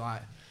that one where you're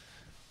like,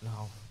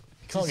 no.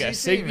 can't get a You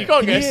see signal. me? You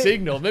can't get a Yeah.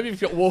 signal. Maybe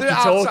if you've got Do it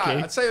outside.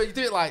 walkie-talkie. I'd say you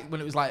do it like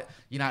when it was like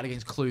United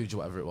against Cluj or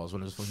whatever it was,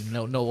 when there was fucking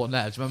no one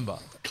there. Do you remember?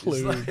 It's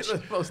like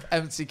the most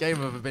empty game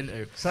I've ever been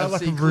to. Sounds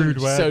like FC a rude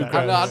Cluj. word. So that.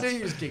 I know, I gross. knew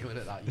you was giggling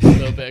at that. A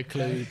little bit of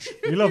kludge.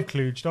 You love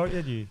Kluge, don't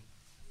you?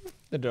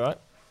 They're all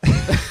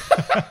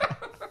right.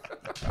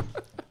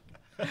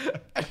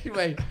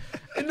 Anyway,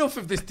 enough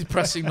of this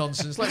depressing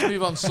nonsense. Let's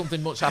move on to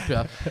something much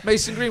happier.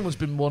 Mason Greenwood's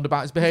been warned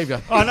about his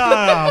behaviour. Oh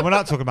no, we're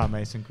not talking about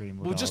Mason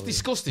Greenwood. We are just we?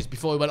 discussed this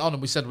before we went on,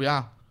 and we said we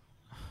are.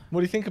 What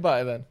do you think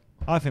about it then?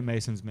 I think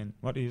Mason's mint.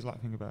 What do you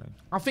think about him?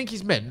 I think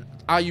he's mint.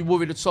 Are you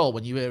worried at all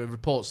when you hear a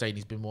report saying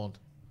he's been warned?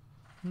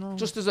 No.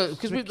 Just as a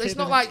because it's kid,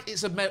 not innit? like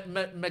it's a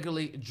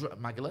megaly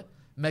dramatic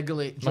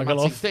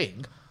Megaloth.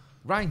 thing.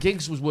 Ryan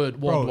Giggs was warned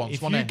Bro, once.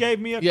 if wasn't you he? gave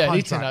me a Yeah,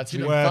 he turned out contract to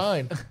be worth,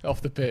 fine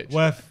off the pitch.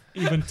 worth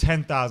even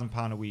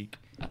 £10,000 a week,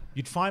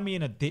 you'd find me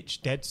in a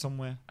ditch dead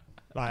somewhere.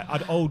 Like,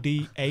 I'd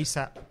OD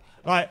ASAP.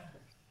 Like,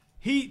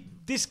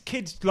 this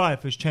kid's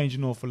life has changed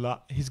an awful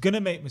lot. He's going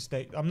to make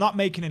mistakes. I'm not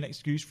making an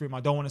excuse for him. I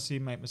don't want to see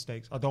him make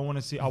mistakes. I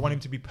want him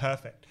to be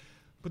perfect.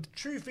 But the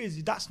truth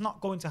is, that's not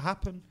going to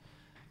happen.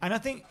 And I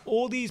think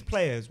all these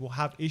players will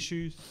have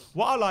issues.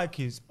 What I like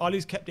is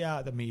Ollie's kept it out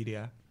of the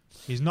media.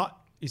 He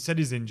said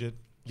he's injured.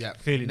 Yeah.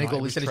 Clearly not.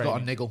 Niggle. He said he's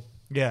got a niggle.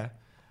 Yeah.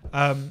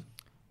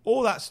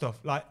 All that stuff.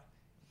 Like,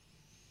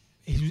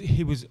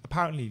 he was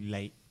apparently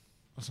late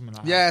or something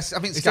like that. Yes, I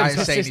think Sky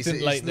is saying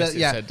consistent lateness,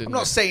 yeah. said, I'm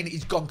not saying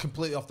he's gone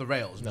completely off the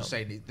rails. I'm just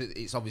saying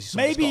it's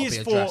obviously something Maybe that's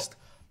got to he's be addressed.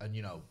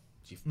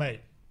 And,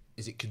 Mate,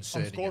 is it I'm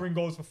concerning scoring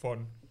goals for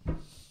fun.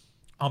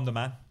 I'm the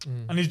man.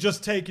 And he's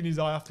just taking his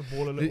eye off the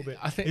ball a little bit.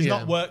 I think he's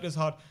not worked as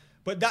hard.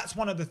 But that's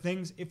one of the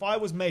things. If I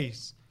was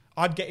Mace,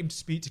 I'd get him to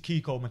speak to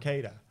Kiko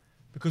Makeda.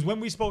 Because when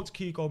we spoke to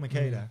Kiko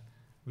Makeda,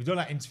 we've done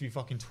that interview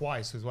fucking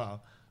twice as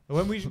well.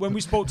 But when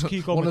we spoke to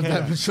Kiko One Makeda,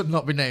 of them should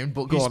not be named,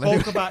 but go on. He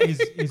spoke about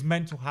his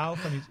mental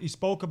health, and he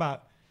spoke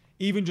about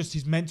even just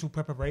his mental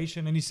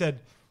preparation. And he said,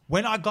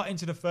 when I got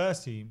into the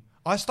first team,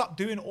 I stopped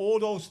doing all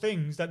those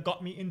things that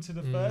got me into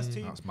the first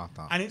team. That's mad,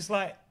 that. And it's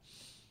like,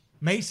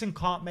 Mason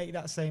can't make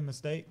that same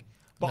mistake.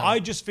 But I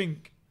just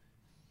think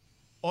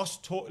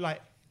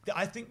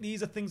I think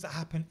these are things that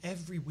happen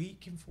every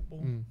week in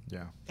football.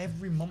 Yeah.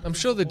 Every month. I'm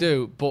sure they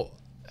do, but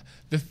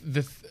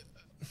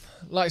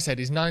like I said,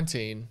 he's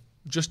 19,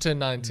 just turned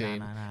 19.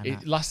 Nah.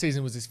 Last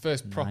season was his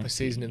first proper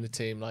season in the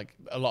team. Like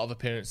a lot of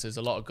appearances,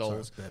 a lot of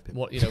goals.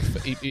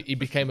 He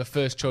became a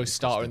first choice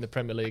starter in the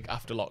Premier League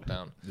after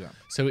lockdown. Yeah.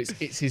 So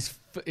it's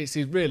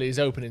his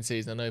opening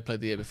season. I know he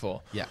played the year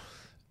before. Yeah.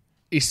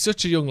 He's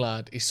such a young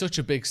lad. He's such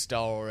a big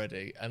star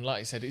already. And like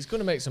I said, he's going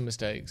to make some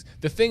mistakes.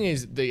 The thing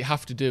is that you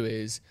have to do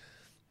is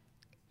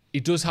he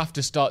does have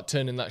to start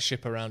turning that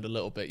ship around a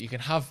little bit. You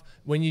can have,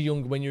 when you're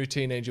young, when you're a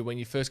teenager, when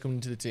you first come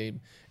into the team,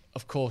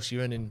 of course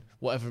you're earning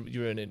whatever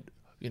you're earning,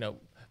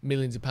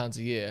 millions of pounds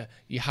a year.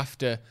 You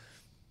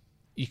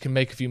can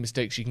make a few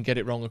mistakes. You can get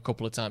it wrong a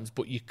couple of times,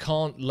 but you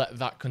can't let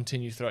that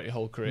continue throughout your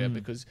whole career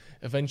because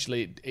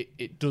eventually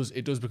it does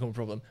become a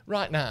problem.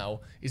 Right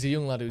now, he's a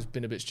young lad who's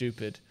been a bit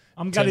stupid.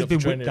 I'm glad he's been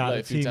whipped out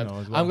of the team though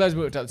as well. I'm glad he's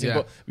been whipped out of the team,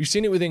 but you've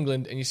seen it with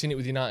England and you've seen it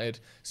with United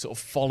sort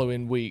of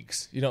following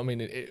weeks. You know what I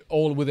mean?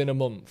 All within a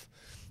month.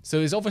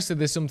 So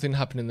there's something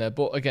happening there.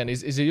 But again,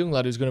 he's a young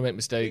lad who's going to make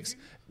mistakes.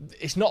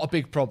 It's not a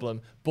big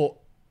problem, but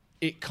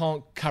it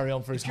can't carry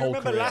on for his whole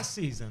career. Do you remember last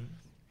season,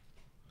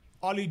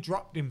 Ollie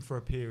dropped him for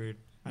a period.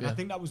 And I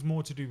think that was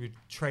more to do with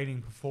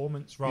training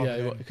performance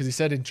rather than... because he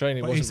said in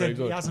training wasn't very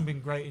good. He hasn't been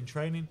great in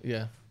training.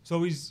 Yeah.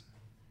 So he's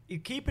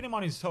keeping him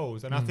on his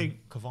toes. And I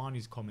think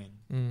Cavani's come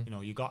in.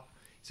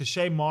 It's a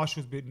shame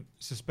Marshall's been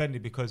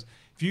suspended because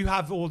if you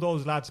have all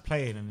those lads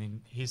playing and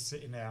then he's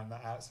sitting there on the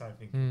outside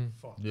thinking,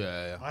 fuck,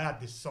 I had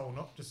this sewn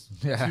up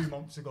just 2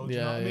 months ago. Do you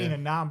know what I mean?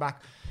 And now I'm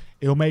back.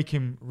 It'll make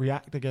him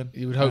react again.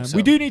 You would hope so.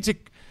 We do need to...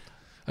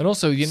 And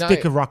also, United,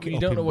 stick a rocket you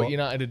up don't know him, what but-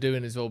 United are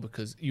doing as well,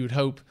 because you would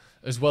hope,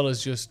 as well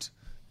as just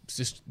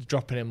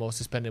dropping him or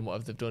suspending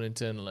whatever they've done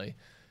internally,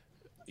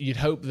 you'd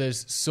hope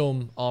there's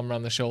some arm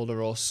around the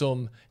shoulder or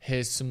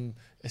here's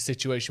a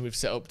situation we've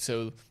set up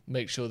to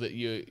make sure that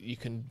you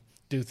can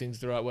do things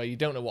the right way. You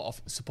don't know what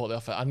support they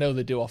offer. I know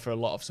they do offer a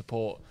lot of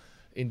support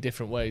in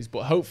different ways,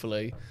 but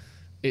hopefully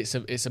it's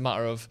a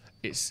matter of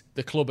it's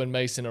the club and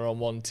Mason are on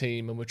one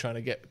team and we're trying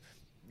to get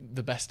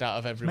the best out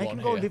of everyone. Make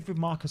him go live with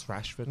Marcus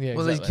Rashford. Yeah,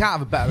 well, exactly. he can't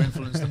have a better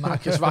influence than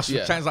Marcus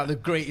Rashford. Sounds like the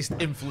greatest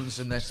influence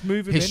in the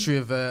history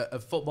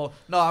of football.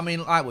 No, I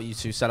mean, like what you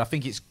two said, I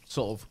think it's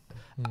sort of...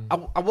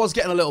 I was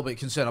getting a little bit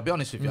concerned, I'll be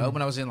honest with you,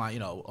 when I was in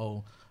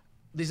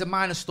there's a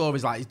minor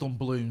stories like he's done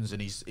balloons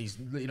and he's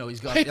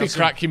got... Hippie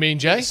crack, you mean,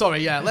 Jay?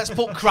 Sorry, yeah, let's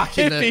put crack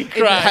in the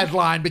crack.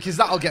 headline because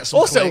that'll get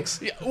some Also,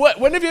 clicks.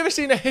 when have you ever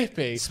seen a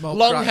hippie? Smoke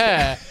long crack.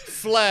 hair,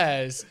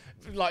 flares,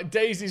 like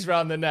daisies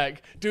round the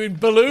neck, doing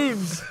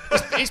balloons.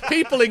 It's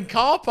people in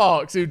car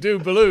parks who do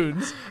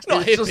balloons. It's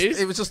not hippies.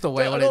 It was just a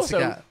way I And wanted also,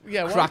 to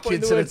get why crack putting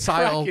into the the word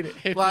crack title. in it?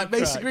 Hippie Like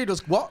Mason crack. Green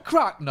does, what?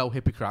 Crack? No,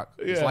 hippie crack.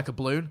 It's Yeah. like a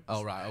balloon.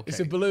 Oh, right, okay. It's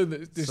a balloon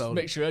that just So-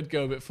 makes your head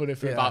go a bit funny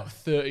for Yeah. about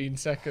 13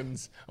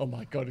 seconds. Oh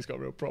my God, he's got a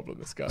real problem,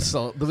 this guy.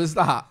 So there was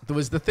that. There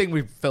was the thing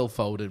with Phil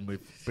Foden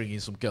with bringing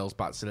some girls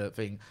back to the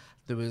thing.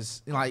 There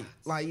was like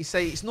you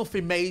say, it's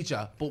nothing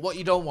major, but what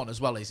you don't want as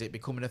well is it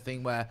becoming a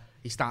thing where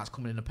he starts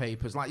coming in the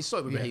papers. Like you saw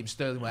it with Raheem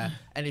Sterling, where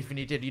anything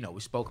he did,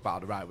 we spoke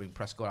about the right wing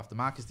press go after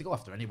Marcus. They go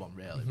after anyone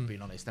really,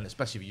 being honest, and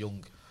especially if you're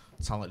young,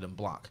 talented, and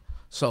black.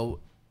 So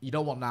you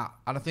don't want that.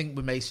 And I think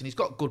with Mason, he's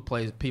got good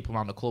players, people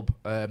around the club,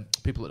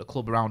 people at the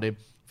club around him.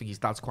 I think his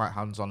dad's quite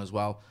hands on as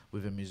well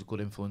with him. He's a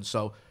good influence.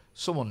 So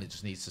someone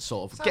just needs to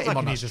sort of get him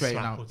on that straight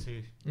now.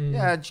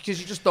 Yeah,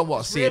 because you just don't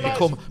want to see it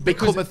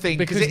become a thing.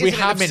 Because it we isn't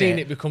at have the seen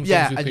minute. it become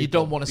yeah, things with and you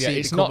people. don't want to Yeah, see it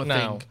it's become not a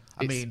now. thing.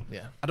 I mean,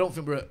 yeah. I don't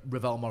think we're at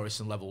Ravel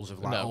Morrison levels of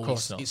like, No, of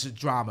course not. it's a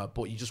drama,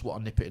 but you just want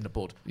to nip it in the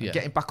bud. Yeah. And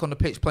getting back on the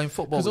pitch playing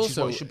football, which 'Cause is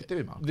what also, you should be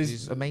doing, man. there's-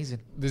 It's amazing.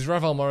 There's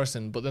Ravel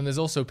Morrison, but then there's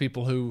also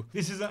people who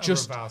This isn't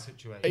just a Raval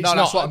situation. It's No,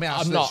 that's not, what I mean.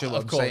 That's I'm not, literally what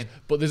of I'm course. saying.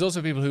 But there's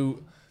also people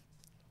who,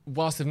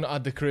 whilst they've not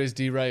had their careers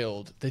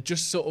derailed, they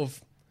just sort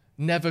of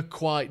never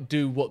quite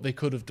do what they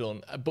could have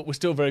done, but we're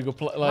still very good.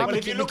 Like, But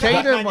if you look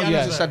Makeda, at what you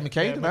Manjana's just said,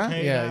 Makeda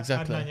there. Yeah,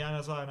 exactly. Adnan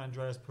Januzaj and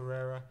Andreas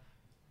Pereira.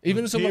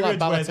 even someone like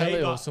periods where they Balotelli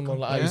or got someone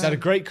like complete- who's had a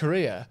great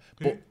career,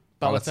 but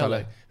Balotelli.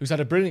 Balotelli, who's had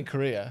a brilliant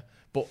career,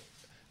 but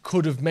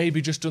could have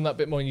maybe just done that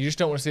bit more, and you just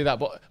don't want to see that.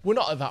 But we're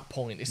not at that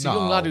point. It's a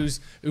young lad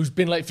who's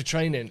been late for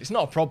training. It's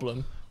not a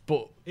problem,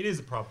 but It is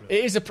a problem.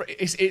 it is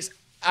it's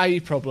a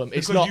problem.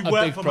 It's Because not you a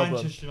work big for problem.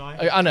 Manchester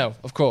United. I know,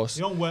 of course.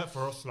 You don't work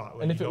for us like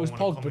when And you if it don't was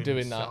wanna come Pogba in doing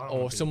and that, sit- I don't or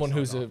wanna be someone inside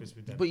who's the a- office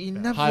with them. But you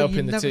High up never,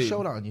 in the never team.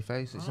 show that on your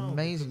face. It's Oh,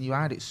 amazing. You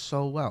hide it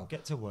so well.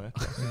 Get to work.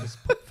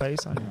 Just put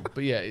face on you.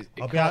 But yeah, it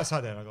I'll be can't-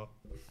 outside there and I go,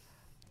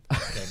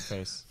 game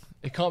face.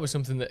 It can't be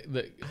something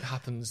that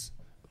happens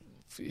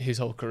his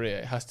whole career.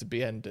 It has to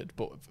be ended.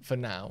 But for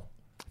now,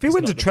 If he It's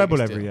wins not a the treble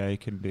biggest every deal. year, he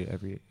can do it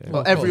every year.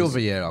 Well, of every course. other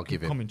year I'll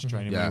give Come him. into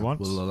training when Yeah, he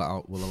wants. we'll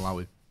allow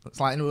him. It's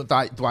like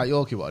Dwight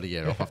Yorke wanted a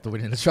year off after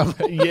winning the treble.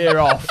 a year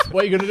off.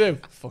 What are you going to do?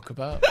 Fuck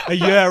about. A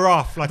year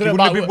off, like he Don't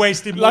know wouldn't have about- been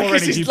wasting more like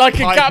energy. it's like a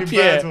gap piping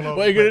year. birds all over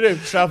What are you the going to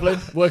do? Travelling,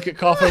 work at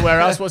Carphone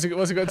Warehouse. What's it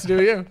got to do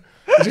with you?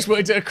 You just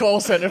worked at a call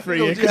centre for a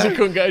year because you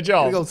couldn't get a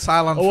job. We go to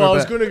Thailand Oh, for well, I a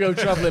was bit. going to go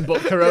travelling,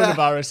 but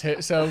coronavirus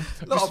hit, so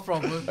Not a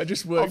problem. I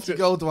just Off worked you at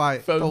go,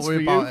 Dwight. Don't phones worry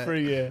for about you it. for a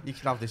year. You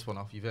can have this one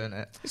off. You've earned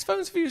it. Does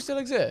Phones for You still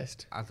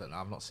exist? I don't know.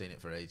 I've not seen it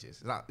for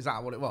ages. Is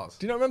that what it was?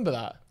 Do you not remember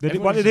that? Did it,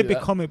 Everyone what used did to it do that.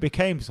 become? It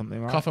became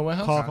something, right? Carphone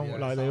Warehouse? Carphone, Yeah,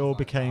 like they sounds all like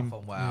became.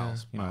 Carphone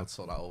Warehouse. Yeah. I'll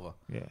sort that over.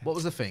 Yeah. What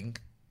was the thing?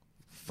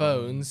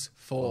 Phones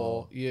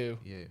for You.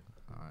 You.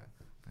 All right.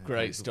 Yeah, Great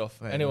very stuff.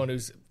 good. Very Anyone good.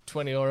 who's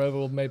 20 or over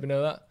will maybe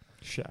know that.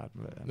 Shit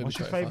advert. Maybe What's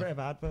your 25. favourite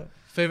ever advert?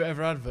 Favourite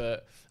ever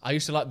advert? I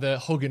used to like the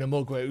hug in a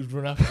mug where it would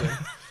run after him.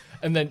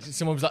 And then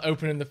someone was like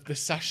opening the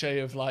sachet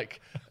of like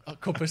a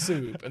cup of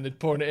soup and they're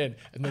pouring it in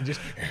and then just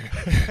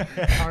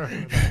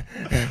and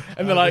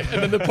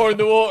then they're pouring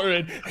the water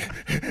in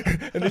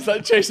and it's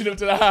like chasing up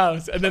to the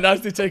house and then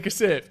as they take a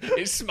sip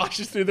it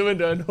smashes through the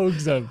window and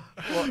hugs them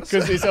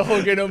because it's a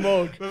hug in a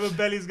mug. Remember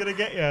Belly's gonna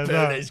get you. as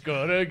well. Belly's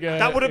gonna get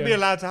That wouldn't be you.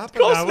 allowed to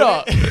happen. Of course now,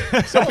 not. would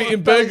it? Stop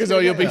eating burgers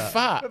or you'll be get you.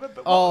 fat.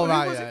 Oh, Who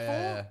right. was Yeah, it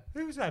yeah, for?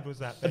 Whose ad was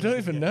that? I don't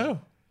even know.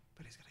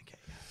 Belly's gonna get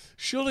you.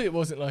 Surely it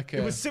wasn't like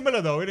It was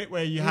similar though, innit?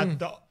 Where you had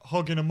the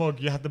hug in a mug,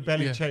 you had the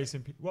belly Yeah.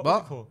 chasing people. What What?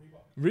 was it for?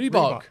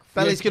 Reebok.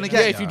 Belly's gonna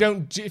Yeah, get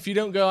if you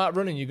don't go out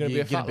running, you're gonna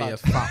You're be a fat gonna be lad. a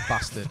fat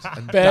bastard.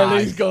 And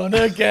Belly's die.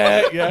 gonna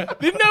get yeah.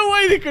 There's no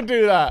way they could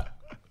do that.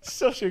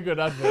 Such a good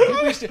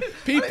advert.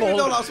 People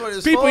know that's what it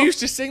was people for. used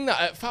to sing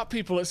that at fat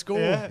people at school.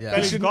 Yeah. Yeah.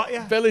 Belly's got you.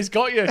 Belly's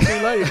got you. Too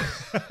late.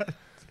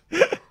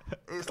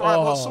 It's like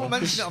Oh. someone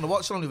mentioned it on the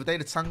watch on the other day.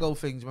 The tango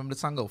thing. Do you remember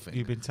the tango thing?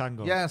 You've been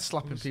tangled. Yeah,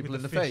 slapping With people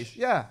in the the fish. face.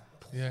 Yeah,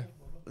 Yeah.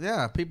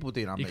 yeah. People were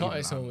doing that. You can't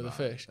hit someone with a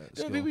fish.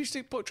 You know, people used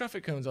to put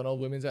traffic cones on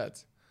old women's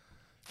heads.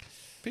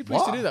 People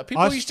used to What? do that.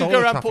 People I used to stole go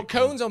a around and traffic put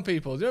cones on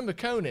people. Do you remember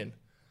coning?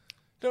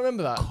 Don't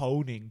remember that.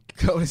 Coning.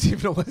 It's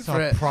even a word It's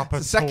for a it. proper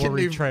It's a second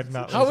Tory new trend.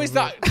 That How was, is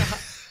wasn't that?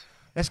 it?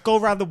 Let's go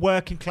around the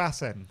working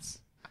class ends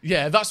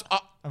Yeah, that's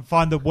and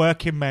find the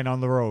working men on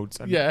the roads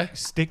and Yeah.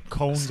 stick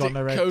cones stick on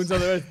their heads. cones on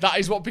their heads. That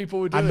is what people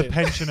were doing. And the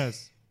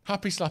pensioners.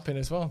 Happy slapping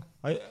as well.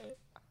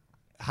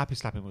 Happy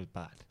slapping was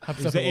bad. Happy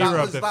It was the slapping was-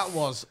 era of That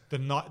was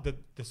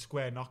the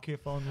square Nokia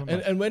phones.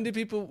 remember? And when did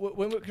people?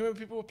 When can you remember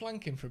people were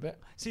planking for a bit?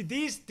 See,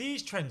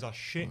 these trends are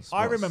shit. What's-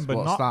 I remember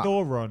what's Knock that?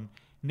 Door Run.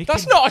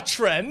 That's not a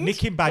trend.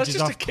 Nicking badges That's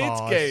just off a kids'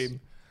 cars.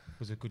 game.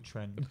 Was a good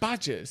trend.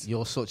 Badges.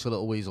 You're such a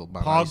little weasel,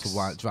 man. That used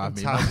Pogs to drive and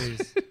me mad.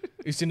 Tazzies.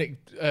 Used to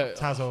nick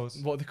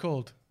Tazos. what are they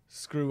called?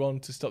 Screw on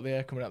to stop the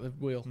air coming out the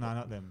wheel. No,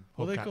 not them.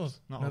 What are they Hubcaps. called?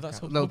 Not No, that's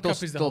hubcaps. No, hubcap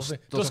dust- is the whole dust- thing.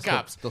 dust- Dust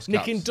caps. dust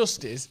Nicking caps.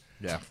 dusties.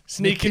 Yeah.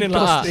 Sneaking in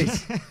like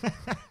that.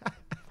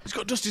 It's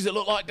got dusties that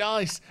look like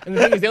dice. And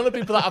the thing is, the only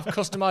people that have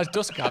customised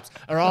dust caps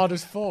are hard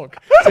as fuck.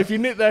 So if you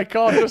nick their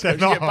car dust They're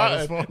caps, you not get hard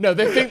as battered. fuck. No,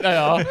 they think they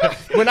are.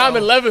 When I'm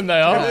 11, they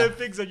Remember are. the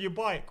things on your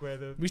bike where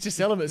the We used to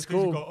sell them at the things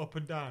school. go up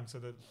and down, so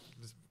the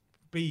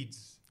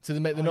beads So they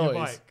make the on your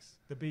noise. bikes.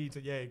 The beads,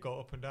 you go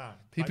up and down.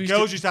 People Like used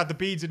girls to- used to have the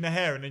beads in their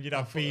hair, and then you'd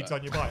have beads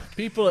on your bike.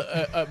 People,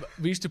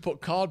 we used to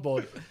put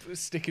cardboard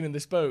sticking in the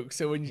spokes,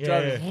 so when you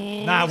drive, it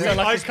Nah, sound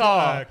like I a used to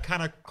car. put a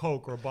can of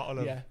Coke or a bottle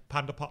of Yeah.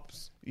 Panda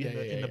Pops Yeah, in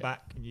the yeah.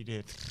 back, and you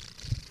did.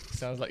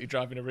 Sounds like you're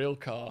driving a real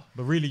car.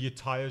 But really, your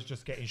tyres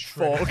just getting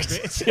shredded. a bit.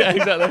 Forked. Yeah,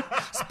 exactly.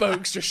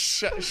 Spokes just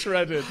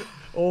shredded.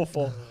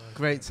 Awful.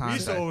 Great We time.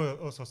 used to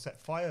also set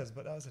fires,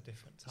 but that was a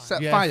different time.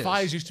 Set Yeah, fires.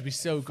 fires used to be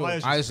so good.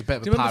 Fires I was a bit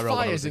of Do a you remember pyro when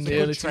I fires was a in kid.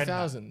 the early trend,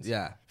 that. 2000s?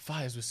 Yeah.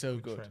 Fires were so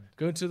good. trend.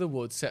 Go into the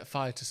woods, set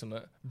fire to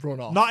something, run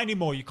off. Not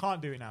anymore. You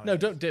can't do it now. No,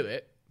 don't do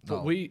it. But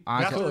No, we I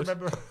You have to got-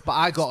 remember But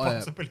I got a.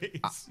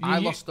 responsibilities. I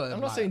You- lost a. I'm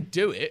not like- saying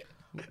do it.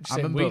 I'm just I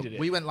saying remember we did it.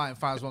 we went lighting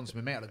fires once.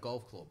 My mate had a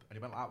golf club, and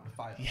he went out with the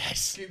fire.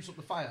 Yes. Scoops up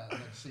the fire and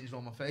then sees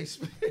on my face.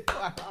 Like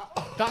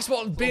that. That's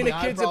what being a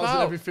My kid's eyebrows and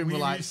about. everything we were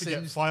like used to get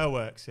singed.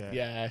 fireworks, yeah.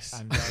 Yes.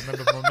 And I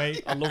remember my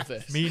mate, I love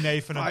this. me,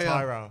 Nathan, and Fire.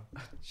 Tyro.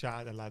 Shout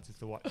out the lads if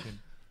they're watching.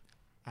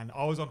 And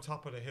I was on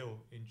top of the hill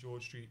in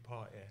George Street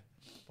Park,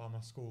 by my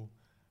school.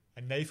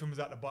 And Nathan was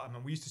at the bottom,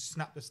 and we used to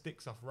snap the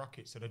sticks off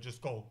rockets, so they just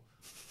go,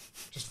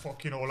 just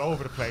fucking all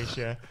over the place,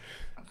 yeah.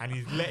 And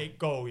he'd let it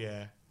go,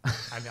 yeah.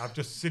 and I've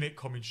just seen it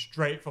coming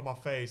straight from my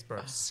face,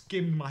 bro.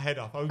 Skimmed my head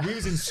off. We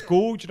was in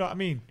school, do you know what I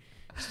mean?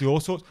 It's the all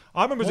sorts.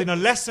 I remember in a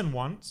lesson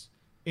once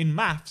in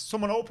maths,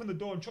 someone opened the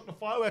door and chucked the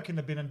firework in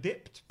the bin and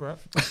dipped, bro.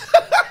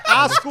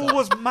 Our school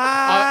was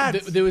mad.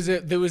 There was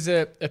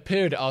a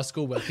period at our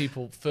school where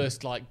people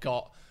first like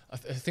got. I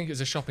think it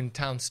was a shop in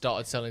town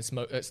started selling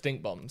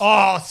stink bombs.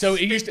 Oh, so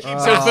it used to. stinky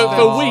So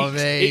for weeks,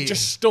 mate. it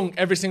just stunk.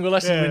 Every single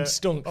lesson room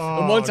stunk.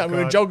 And one time we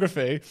were in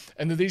geography,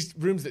 and there are these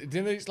rooms that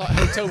these like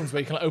hotel rooms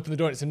where you can like open the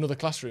door and it's another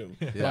classroom.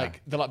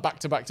 Like they're like back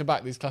to back to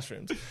back these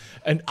classrooms.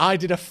 And I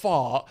did a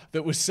fart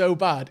that was so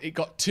bad it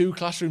got 2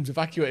 classrooms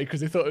evacuated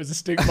because they thought it was a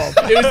stink bomb.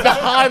 It was the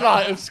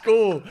highlight of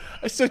school.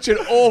 It's such an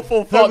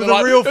awful fart. was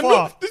a real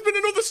fart. There's been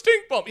another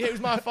stink bomb. Yeah, it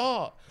was my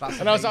fart. That's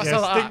and I was amazing.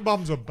 like, stink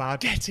bombs were bad.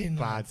 Get in,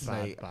 bad.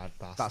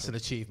 That's an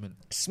achievement.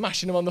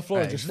 smashing them on the floor.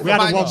 And just We had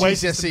a Mine one-way GCSEs,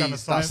 system down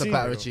the that's side. a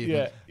better achievement.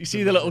 yeah, you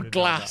see the little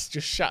glass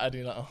just shattered.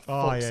 You're like, oh,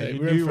 Oh, fuck's yeah, sake. you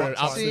We're in knew for what an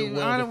time. absolute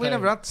world of We pain.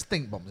 never had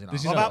stink bombs in our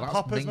Did you What not? about That's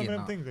poppers? minging, One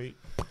of them that. things.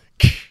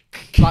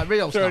 Like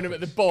real Throwing stuff. them at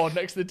the board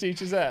next to the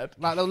teacher's head.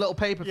 Like the little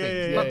paper Yeah, things.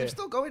 yeah, But yeah. they're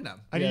still going now.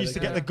 And Yeah, you used to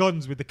they get go. the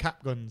guns with the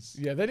cap guns.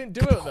 Yeah, they didn't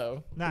do it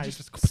though. Nah, They it's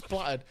just just-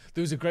 splattered.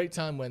 There was a great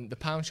time when the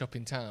pound shop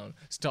in town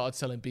started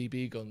selling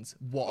BB guns.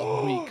 What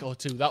a week or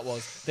two that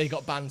was. They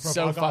got banned Bro,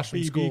 so I got fast a from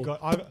BB school.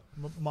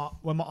 gun.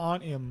 When my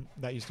auntie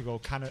that used to go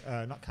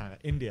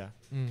India.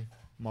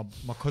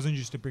 My cousins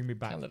used to bring me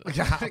back Canada.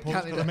 catapults.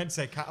 'Cause Canada. I meant to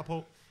say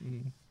catapult.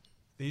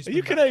 They used Are to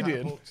you bring back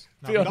Canadian? catapults.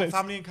 No, Be we've got honest.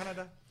 family in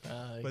Canada.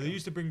 Ah, But they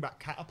used to bring back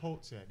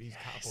catapults. Yeah, these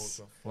catapults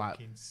were Like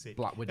fucking sick.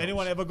 Black Widows.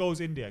 Anyone ever goes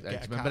India, do get you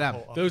a remember them?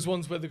 catapult. Those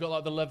ones where they've got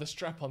like the leather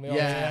strap on the arm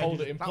Yeah. and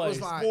hold it in That place.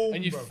 was like-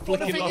 and you Bro. flick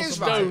The it thing off is,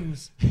 right,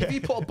 stones. if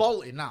you put a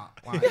bolt in that,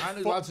 like, I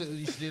knew lads that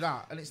used to do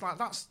that, and it's like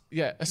that's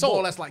Yeah, more assault.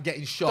 or less like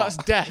getting shot. That's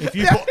death. If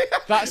you put,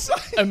 That's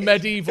a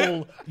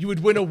medieval. You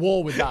would win a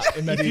war with that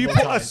in if you medieval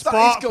put a times. that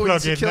spark is going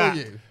plug to in kill that,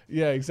 you.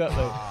 Yeah,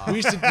 exactly. We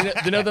used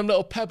to, you know them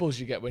little pebbles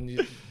you get when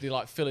you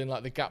like fill in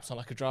like the gaps on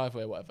like a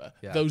driveway or whatever.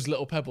 Yeah. Those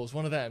little pebbles,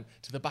 one of them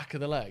to the back of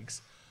the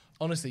legs.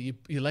 Honestly,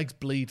 your legs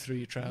bleed through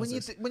your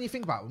trousers. When you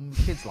think about it, when we were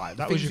kids, like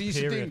that things was we your used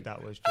to period. do,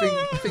 That was.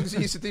 things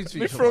we used to do to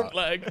My each front other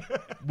leg,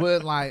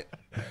 weren't like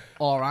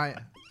all right.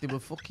 They were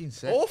fucking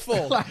sick.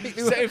 awful. Like,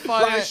 they were, Setting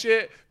fire and like,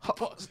 shit.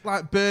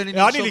 like burning.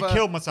 Yeah, I each nearly other.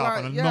 killed myself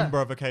Like, on a yeah. number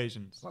of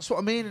occasions. That's what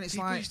I mean, and it's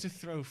People like used to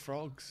throw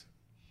frogs.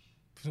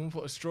 Someone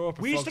put a straw up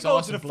a We used to frog's go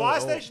arse to the and blow fire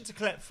it up. station to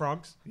collect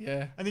frogs,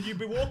 Yeah. and then you'd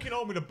be walking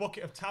home with a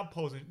bucket of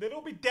tadpoles, and they'd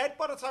all be dead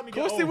by the time you Of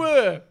get course home. they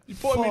were. You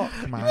put them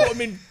Fuck, in. man. You put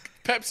them in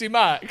Pepsi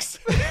Max.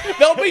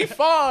 They'll be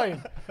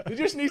fine. They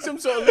just need some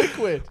sort of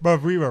liquid.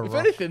 But we were If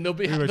rough. anything, they'll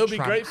be We were they'll be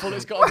tramps. grateful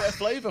it's got a bit of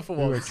flavour for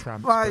We were once.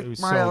 tramps, but it was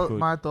so good.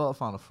 my daughter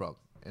found a frog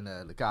in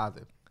the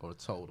garden or a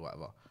toad or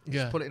whatever.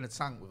 Yeah. She put it in a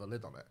tank with a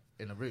lid on it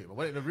in a room. I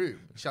went in a room.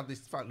 She had this.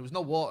 There was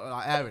no water,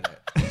 like air in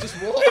it.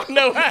 Just water.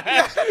 No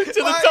hair to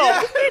the Like,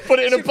 top. yeah. Put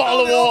it in She a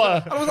bottle of found it water.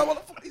 open. And I was like,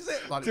 "What the fuck is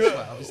it?" Like, it's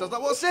like, I was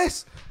like, "What's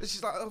this?" And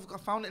she's like, "Oh, I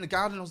found it in the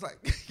garden." I was like,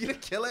 "You're gonna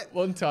kill it."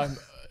 One time,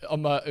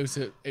 on my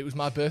it was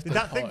my birthday Did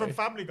that party. thing from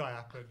Family Guy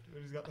happen?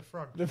 When he's got the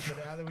frog. Get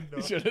it out the window.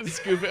 You should have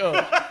scoop it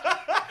up.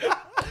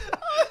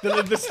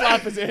 the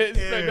slap as it hits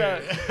straight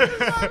down.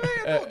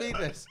 I don't need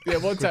this. Yeah,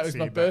 one time it was see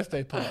my that.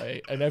 birthday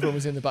party and everyone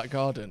was in the back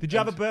garden. Did you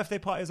have a birthday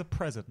party as a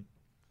present?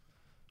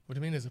 What do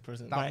you mean as a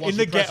present? That Like, was in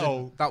your the present.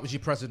 ghetto- That was your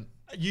present.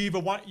 You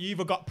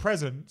either got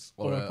presents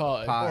Or a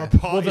party. or a party.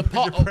 Well, with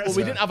your well, we present.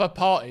 didn't have a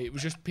party. It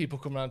was just people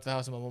coming around to the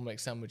house and my mum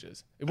makes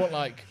sandwiches. It wasn't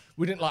like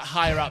we didn't like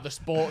hire out the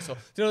sports hall.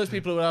 Do you know those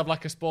people who would have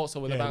like a sports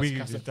hall with a Yeah, bounce we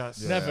castle? did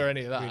that. Never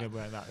any of We that. never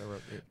went that.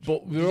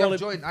 But we You were all have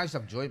joint, I used to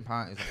have joint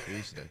parties. Like we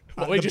used to do.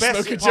 What, we The just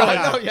best smoke a party-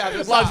 joint. No, yeah,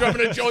 just Lads that. were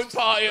having a joint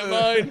party at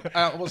mine.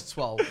 I was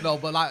 12. No,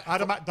 but like I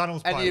had a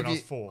McDonald's party any when of I you.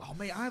 was 4. Oh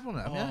mate, I had one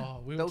of them. Yeah,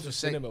 Oh, we went those to were the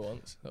sick. cinema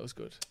once. That was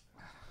good.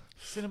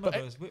 Cinema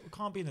goes, we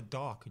can't be in the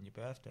dark on your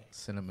birthday.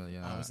 Cinema,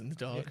 yeah. I was in the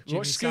dark. Yeah, We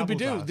watched Jimmy Scooby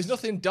Doo. Savile's There's house.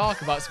 nothing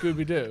dark about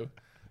Scooby Doo.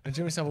 And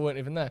Jimmy Savile weren't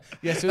even there.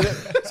 Yeah, so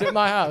at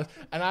my house,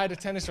 and I had a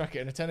tennis racket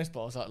and a tennis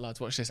ball. I was like,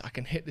 lads, watch this. I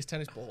can hit this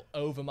tennis ball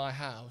over my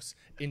house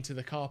into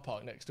the car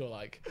park next door.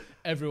 Like,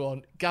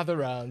 everyone, gather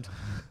round.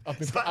 I've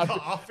been, that I've not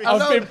been, office? I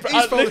know, he's from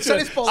the literally-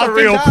 tennis ball. I've A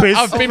been- real quiz.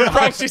 I've been What have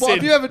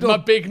practicing you ever done? my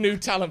big new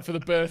talent for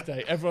the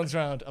birthday. Everyone's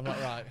round. I'm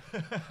like, right,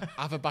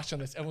 I have a batch on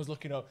this. Everyone's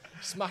looking up.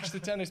 Smash the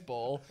tennis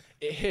ball.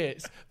 It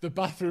hits the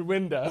bathroom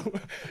window,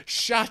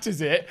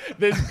 shatters it.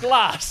 There's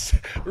glass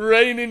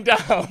raining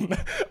down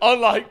on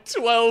like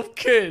 12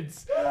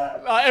 kids.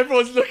 Like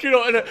everyone's looking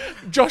up,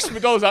 and Josh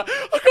McDonald's like,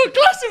 "I got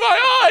glass in my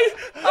eye!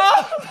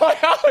 Ah,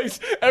 my eyes!"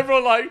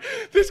 Everyone like,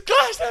 "There's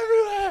glass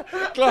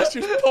everywhere!" Glass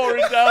just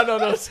pouring down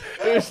on us.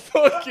 It was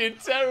fucking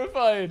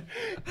terrifying.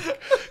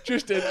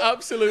 Just an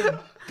absolute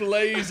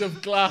blaze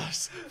of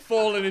glass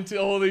falling into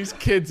all these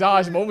kids'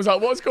 eyes. Mum was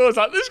like, "What's going on?" I was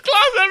like, "There's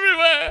glass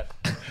everywhere."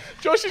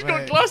 Josh has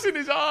got glass in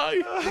his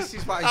eye. This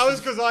is why That was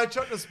because I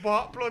chucked the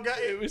spark plug at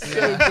it. It was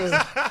so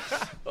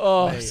good.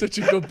 Oh, such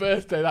a good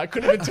birthday. That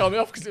couldn't even tell me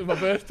off because it was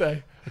my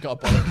birthday. I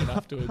got a bollocking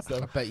afterwards, though.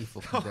 I bet you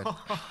fucking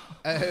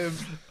did.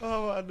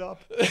 Oh, my knob.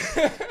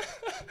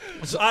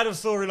 So I had a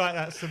story like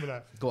that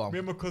similar. Go on. Me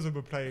and my cousin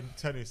were playing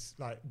tennis,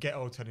 like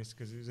ghetto tennis,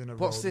 because it was in a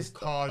What's road this? with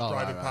cars Oh,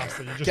 driving right. past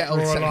and you just Ghetto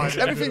draw a line. tennis. in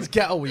the Everything's middle.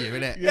 ghetto with you,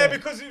 innit? Yeah,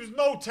 because it was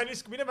no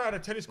tennis. We never had a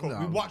tennis court. No,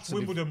 We watched to be-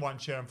 Wimbledon one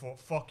year and thought,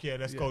 fuck yeah,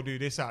 let's go do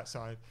this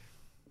outside.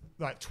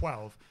 Like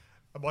 12.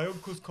 And my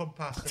uncle's come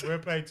past and we're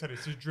playing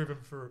tennis. He's driven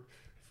through.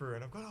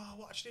 And I've gone, oh,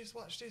 watch this.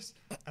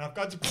 And I've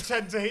got to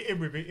pretend to hit him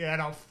with it, yeah,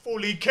 and I'm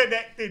fully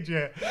connected,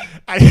 yeah.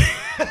 And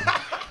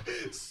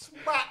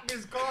smacked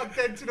his car,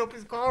 dented up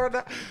his car and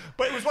that.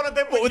 But it was one of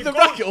them. What, with the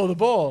racket or the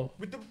ball?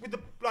 With the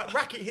like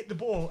racket hit the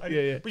ball. And,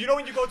 Yeah. But you know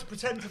when you go to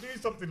pretend to do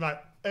something like,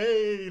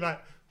 hey,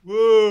 like,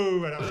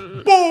 whoa, and I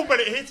boom, and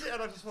it hit it,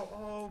 and I just thought,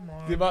 oh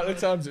my. The amount of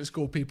times at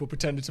school people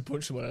pretended to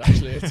punch someone and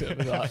actually hit it.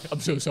 And they're like, I'm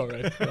so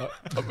sorry. Like,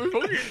 I'm fucking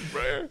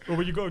bro. Or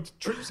when you go to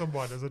trip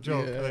someone as a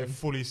joke, Yeah. and they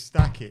fully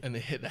stack it, And they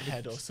hit the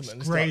head or something.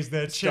 And graze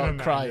their chin start and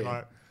that, crying. and you're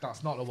like,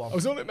 That's not the one. I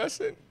was only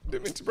messing.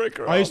 Didn't mean to break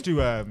her arm. I used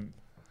to.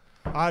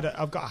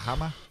 I've got a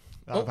hammer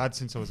that I've had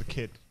since I was a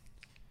kid.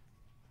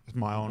 It's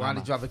my own. Why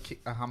did you have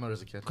a hammer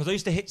as a kid? Because I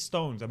used to hit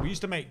stones, and we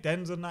used to make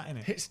dens and that in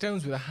it. hit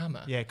stones with a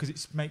hammer. Yeah, because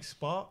it makes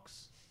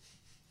sparks.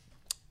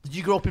 Did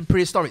you grow up in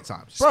prehistoric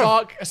times?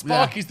 A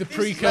spark Yeah. is the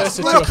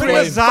precursor to a Look at flame.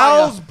 the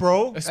Zowls,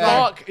 bro. A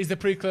spark is the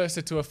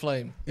precursor to a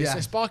flame. Yeah.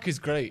 A spark is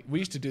great. We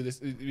used to do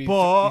this. We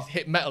But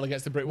hit metal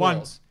against the brick Once,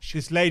 walls.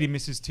 this lady,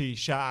 Mrs. T,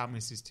 shout out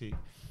Mrs. T,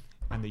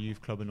 and the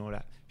youth club and all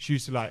that. She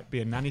used to like be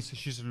a nanny, so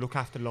she used to look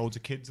after loads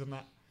of kids and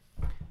that.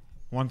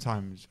 One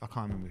time, I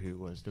can't remember who it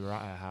was. They were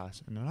at her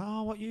house, and they're like,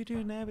 "Oh, what you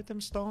doing there with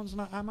them stones and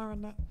that hammer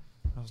and that?"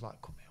 I was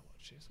like, "Come here,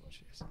 watch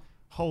this.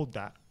 Hold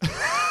that.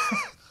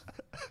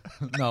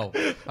 No.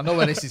 I know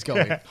where this is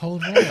going.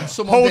 Hold on.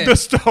 Someone Hold did. the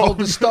stone. Hold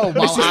the stone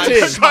while I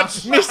Mrs. T.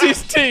 smash.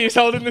 Mrs. T is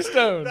holding the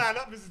stone. Nah,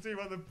 not Mrs. T.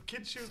 One of the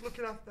kids she was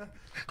looking after.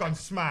 Gone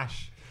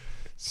smash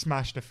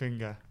the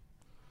finger.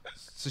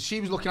 So she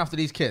was looking after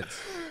these kids,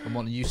 and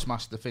when you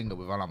smashed the finger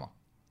with a hammer.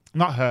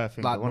 Not her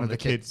finger. Like one of the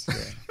kids.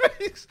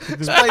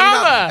 Explaining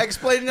hammer?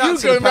 Explaining You that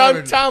to going the round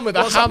parent. town with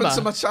a What's happened hammer?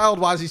 to my child?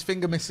 Why is his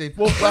finger missing?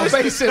 Well,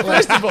 basically,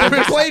 first of all, they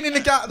were playing in the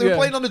they were Yeah.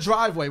 playing on the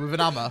driveway with an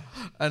hammer,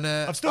 and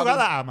I've still got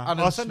that hammer. Adam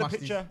I'll send a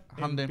smashed his picture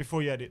hand in.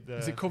 before you edit the.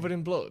 Is it covered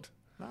in blood?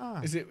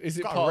 Nah, Is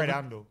it got part a red of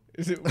handle?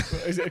 Is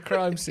it a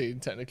crime scene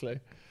technically?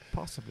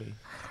 Possibly.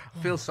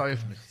 I feel sorry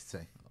for Mrs. T.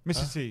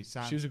 Mrs. T,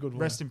 Sam. She was a good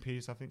Rest woman. in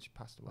peace. I think she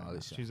passed away. Oh,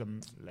 is she? She's a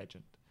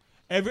legend.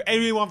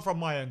 Everyone from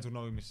my end will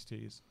know who Mrs. T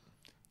is.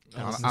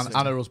 And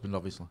her husband,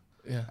 obviously.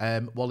 Yeah.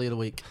 Wally of the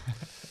week.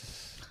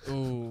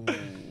 Ooh.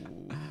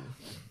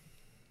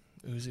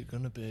 Who's it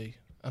gonna be?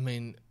 I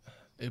mean,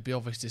 it'd be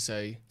obvious to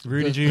say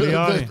Rudy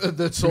Giuliani.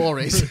 The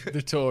Tories.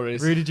 the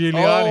Tories. Rudy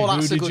Giuliani. Oh,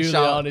 that's Rudy a good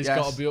shout, Giuliani's yes.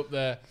 got to be up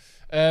there.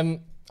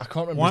 I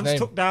can't remember Once his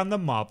name. took down the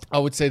mob. I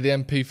would say the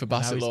MP for Now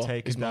Bassett he's Law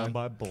taken is down mine,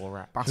 by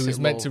Borat. who is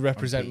meant to Law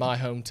represent MP. my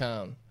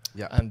hometown,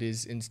 Yeah. and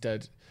is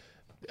instead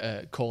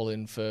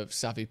calling for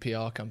savvy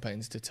PR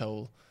campaigns to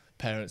tell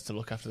parents to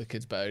look after the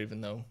kids better,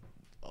 even though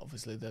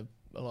obviously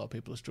a lot of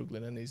people are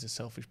struggling, and he's a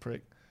selfish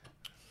prick.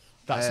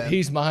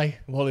 He's my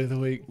Wally of the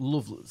week.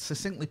 Lovely.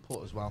 Succinctly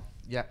put as well.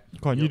 Yeah.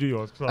 Go on, you do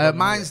yours. 'cause I don't know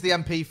Mine's it. the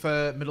MP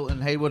for Middleton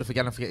and Haywood. If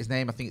again I forget his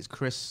name, I think it's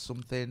Chris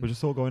something. We're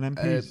just all going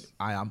MPs.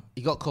 I am.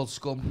 He got called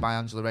scum by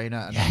Angela Rayner,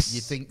 and Yes.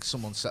 you think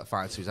someone set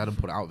fire to his head and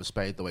put it out with a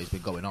spade the way he's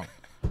been going on.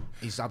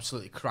 He's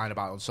absolutely crying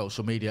about it on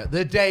social media.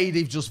 The day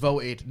they've just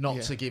voted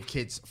not to give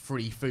kids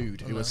free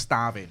food who are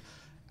starving,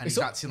 and he's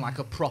acting like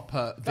a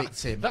proper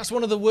victim. That's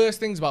one of the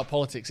worst things about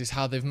politics is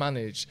how they've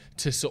managed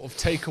to sort of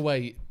take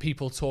away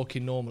people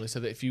talking normally, so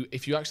that if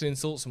you actually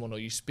insult someone or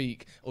you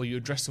speak or you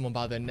address someone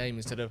by their name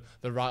instead of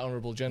the right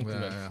honourable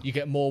gentleman, you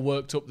get more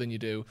worked up than you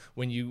do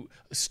when you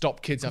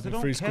stop kids having they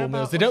free don't care school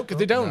meals. about They us, don't, because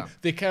they bro. don't. No.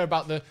 They care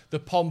about the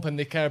pomp and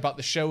they care about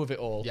the show of it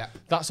all. Yeah.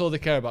 That's all they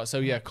care about. So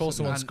yeah, call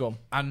someone scum.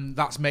 And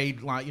that's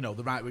made, like, you know,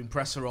 the right wing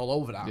press are all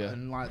over that. Yeah.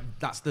 And like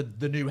that's the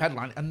new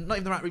headline. And not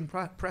even the right wing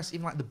press,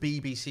 even like the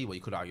BBC, well,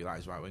 you could argue that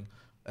is right wing.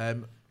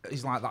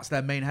 It's like that's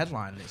their main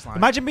headline. And it's like,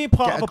 Imagine being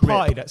part get of a grip.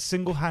 party that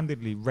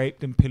single-handedly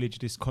raped and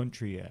pillaged this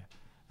country, yeah,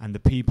 and the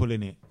people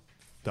in it,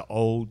 the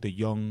old, the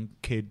young,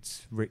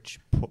 kids, rich,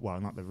 well,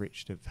 not the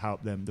rich to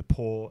help them, the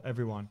poor,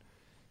 everyone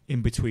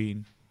in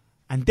between,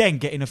 and then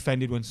getting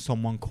offended when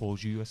someone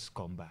calls you a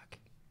scumbag.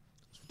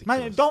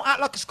 Man, don't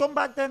act like a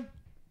scumbag then.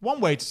 One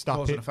way to stop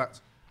Cause and it.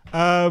 effect.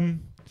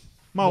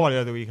 My Wally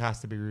of the week has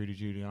to be Rudy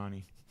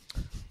Giuliani.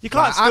 You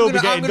can't Right, still I'm be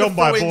gonna getting done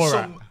by throw in Borat.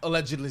 some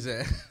allegedly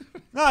there.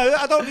 No,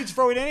 I don't need to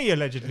throw in any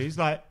allegedly. It's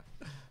like,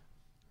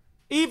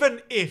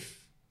 even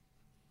if,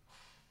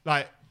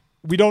 like,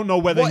 we don't know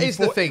whether What he is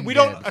the thing, We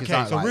yeah, don't. because Okay,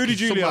 I so like- Rudy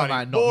someone Giuliani,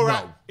 might not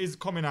Borat know. is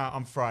coming out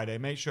on Friday.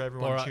 Make sure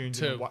everyone Borat tunes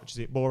in 2. and watches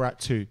it. Borat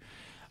 2.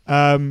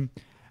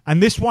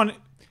 And this one,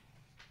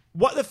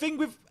 what the thing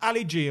with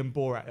Ali G and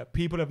Borat that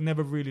people have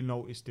never really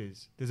noticed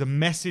is there's a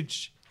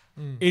message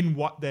in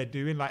what they're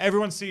doing. Like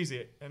everyone sees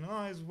it, and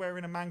he's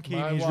wearing a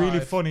mankini. My He's really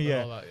wife funny,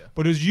 and all that, yeah.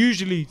 But there's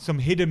usually some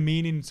hidden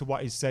meaning to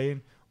what he's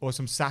saying or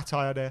some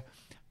satire there.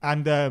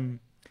 And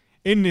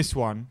in this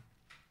one,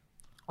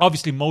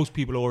 obviously most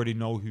people already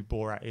know who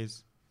Borat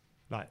is.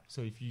 Like,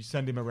 so if you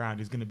send him around,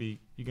 you're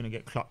gonna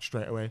get clocked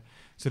straight away.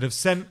 So they've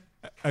sent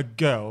a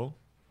girl,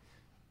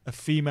 a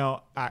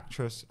female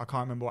actress. I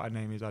can't remember what her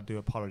name is. I do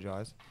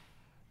apologize.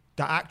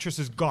 The actress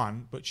is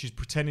gone, but she's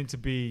pretending to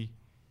be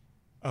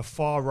a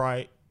far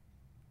right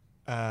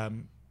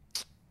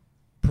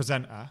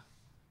presenter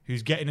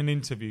who's getting an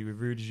interview with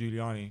Rudy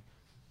Giuliani.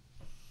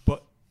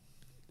 But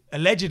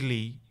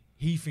allegedly,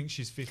 he thinks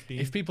she's 15.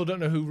 If people don't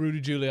know who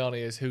Rudy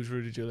Giuliani is, who's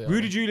Rudy Giuliani?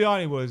 Rudy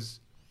Giuliani was,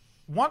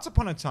 once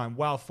upon a time,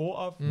 well thought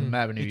of.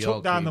 Mayor of New He York.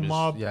 took down the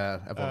mob. Yeah,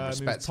 everyone he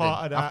was respected part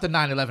him. of that. After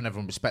 9/11,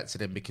 everyone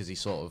respected him because he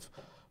sort of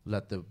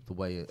led the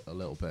way a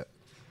little bit.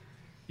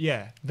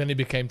 Yeah. Then he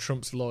became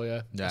Trump's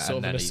lawyer, Yeah, sort and of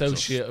an then he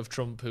associate of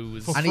Trump who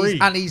was... For And free.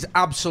 he's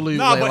absolutely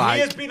No, but like he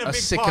has been a big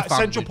sycophant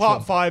part. Central with Park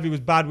Trump. 5, he was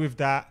bad with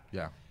that.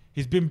 Yeah.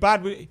 He's been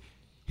bad with...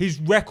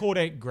 His record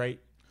ain't great.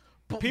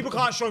 People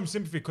can't show him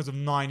sympathy because of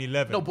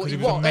 9/11. No, but because he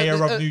was the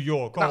mayor of New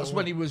York. That's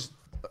when he was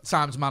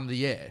Times Man of the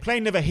Year.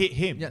 Plane never hit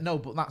him. Yeah, no,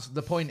 but that's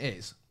the point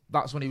is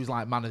that's when he was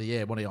like Man of the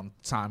Year, wasn't he, on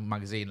Time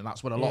magazine, and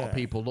that's when a lot of Yeah.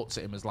 people looked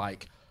at him as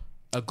like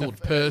a good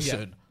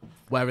person.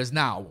 Whereas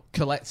now,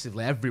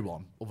 collectively,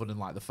 everyone, other than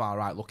like the far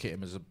right, look at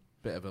him as a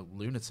bit of a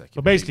lunatic.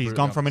 But basically, he's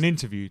gone from an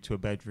interview to a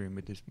bedroom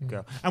with this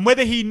girl. And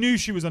whether he knew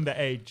she was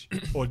underage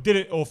or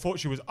didn't, or thought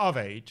she was of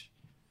age,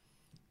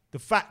 the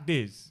fact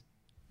is,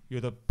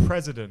 you're the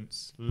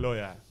president's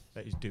lawyer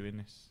that is doing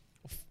this.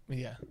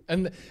 Yeah,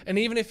 and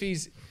even if he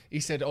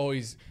said,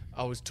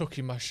 I was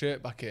tucking my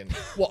shirt back in.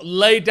 What,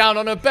 lay down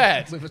on a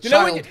bed? With a Do you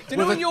know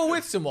child, when you're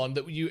with someone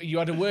that you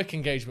had a work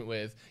engagement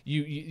with,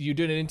 you're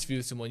doing an interview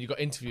with someone, you got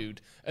interviewed,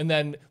 and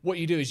then what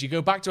you do is you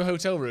go back to a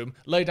hotel room,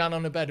 lay down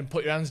on a bed and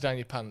put your hands down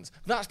your pants.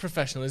 That's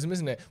professionalism,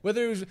 isn't it?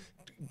 Whether he was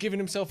giving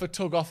himself a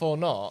tug off or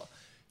not,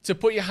 to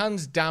put your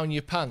hands down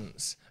your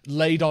pants,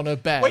 laid on a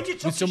bed When you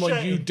tuck with someone your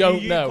shirt you in, don't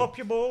do you know. cup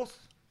your balls?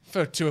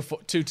 For 2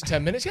 to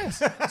 10 minutes,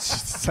 yes.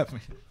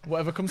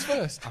 Whatever comes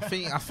first. I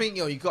think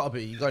you got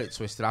it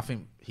twisted. I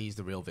think he's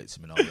the real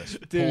victim in all this.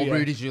 Do Poor you?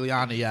 Rudy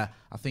Giuliani. Yeah,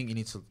 I think you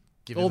need to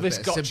give him All a this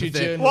bit of gotcha sympathy.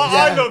 journalism. Well,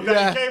 Yeah, I love that.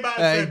 yeah. He came out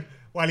and said,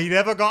 well, he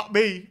never got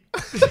me.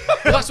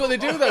 But that's what they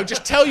do, though.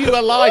 Just tell you a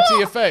lie to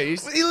your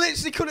face. He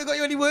literally couldn't have got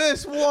you any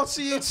worse. What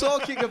are you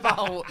talking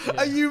about?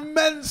 Are you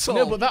mental?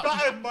 No, but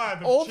Got him by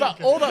the all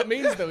chicken. that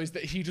means though is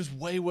that he does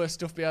way worse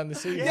stuff behind the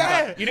scenes.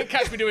 Yeah. Like, you didn't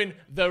catch me doing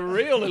the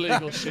real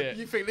illegal shit.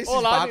 You think this all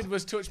is I bad? did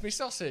was touch me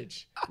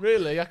sausage.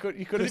 Really, you could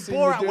have Did seen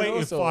me Borat doing all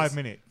waited sorts. 5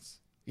 minutes?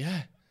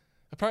 Yeah.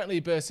 Apparently,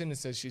 he bursts in and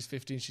says she's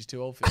 15, she's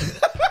too old for you.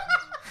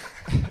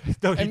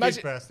 No, he Imagine-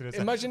 did burst in a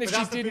second. imagine if But she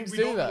that's the thing, didn't we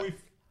do don't that. know if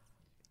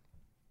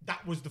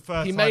that was the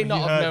first He time may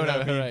not have heard known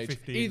her being age.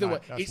 15, Either way,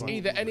 like, that's it's why.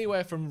 either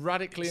anywhere from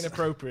radically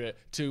inappropriate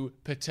to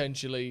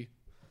potentially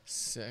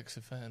sex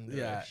offender.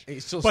 Yeah,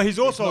 it's just. But he's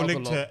also it's not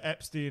linked a lot. to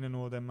Epstein and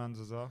all them mans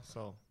as well.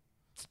 So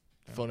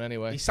Fun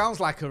anyway. He sounds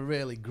like a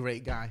really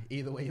great guy.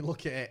 Either way you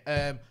look at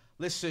it.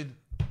 Listen,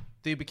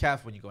 do be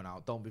careful when you're going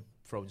out. Don't be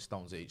throwing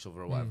stones at each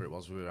other or whatever it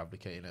was we were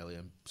advocating earlier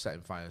and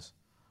setting fires.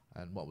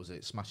 And what was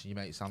it? Smashing your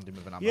mate's hand in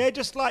with an hammer. yeah,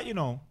 just like Do you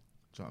know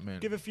what I mean?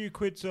 give a few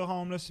quid to a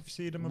homeless if you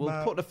see them We'll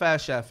about. put the fair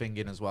share thing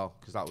in as well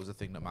because that was the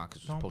thing that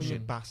Marcus was Don't be a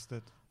pushing.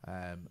 bastard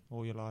Um,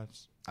 all your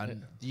lives.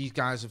 and you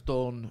guys have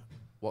done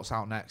what's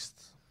out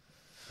next,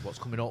 what's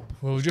coming up.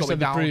 Well, we've what's just had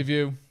going the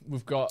down. preview.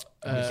 We've got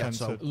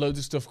Censored. loads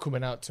of stuff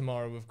coming out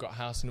tomorrow. We've got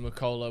House and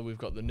McCullough. We've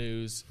got the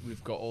news.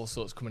 We've got all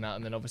sorts coming out.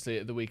 And then obviously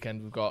at the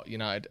weekend, we've got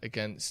United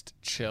against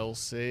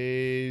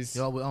Chelsea's.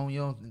 You're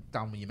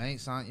down with your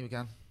mates, aren't you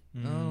again?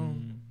 Big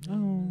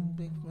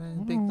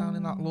down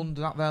in that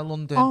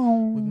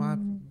London, with my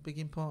big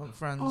important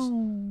friends.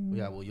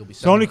 Yeah, well, you'll be.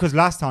 It's only because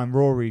last time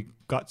Rory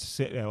got to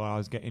sit there while I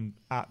was getting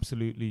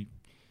absolutely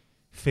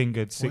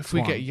fingered 6-1. What if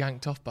we get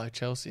yanked off by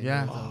Chelsea?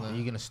 Yeah, Down there? are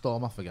you going to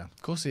storm off again?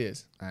 Of course he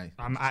is. Hey,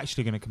 I'm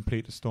actually going to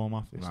complete the storm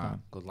off this right,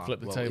 time. good lad. Flip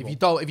the Well,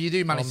 table. if you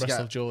do manage Arm to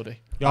wrestle get, Geordie.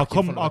 Yeah, I'll back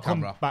in front of the come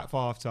camera. back for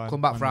half time.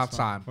 Come back for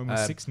half-time. when we're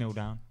 6-0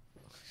 down.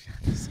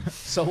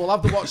 so we'll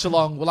have the watch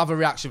along. We'll have a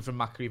reaction from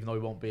Macca, even though he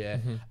won't be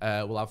here.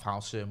 We'll have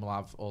Howson. We'll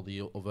have all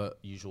the other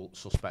usual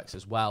suspects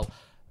as well.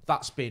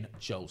 That's been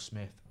Joe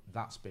Smith.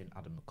 That's been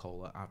Adam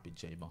McCullough. I've been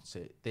Jay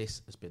Motti.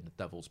 This has been the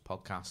Devil's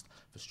Podcast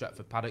for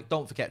Stretford Paddock.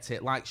 Don't forget to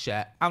hit like,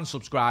 share, and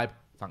subscribe.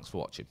 Thanks for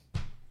watching.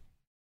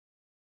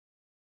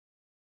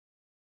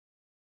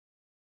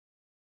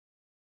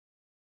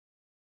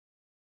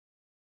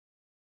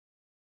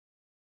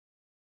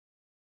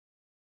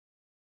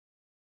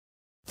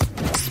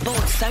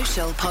 Sports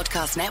Social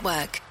Podcast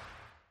Network.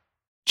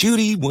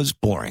 Judy was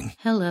boring.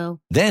 Hello.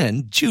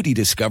 Then Judy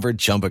discovered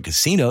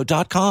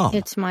ChumbaCasino.com.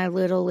 It's my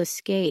little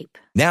escape.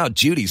 Now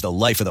Judy's the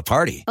life of the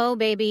party. Oh,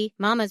 baby,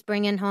 mama's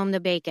bringing home the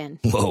bacon.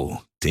 Whoa,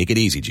 take it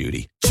easy,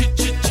 Judy.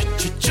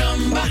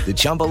 The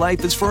Chumba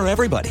life is for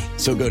everybody.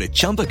 So go to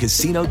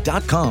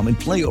ChumbaCasino.com and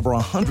play over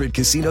 100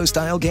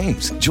 casino-style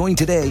games. Join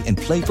today and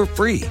play for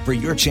free for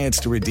your chance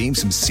to redeem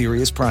some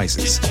serious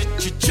prizes.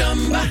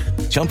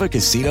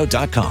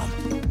 ChumbaCasino.com.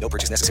 No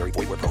purchase necessary.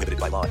 Void where prohibited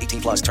by law.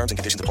 18 plus terms and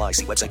conditions apply.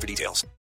 See website for details.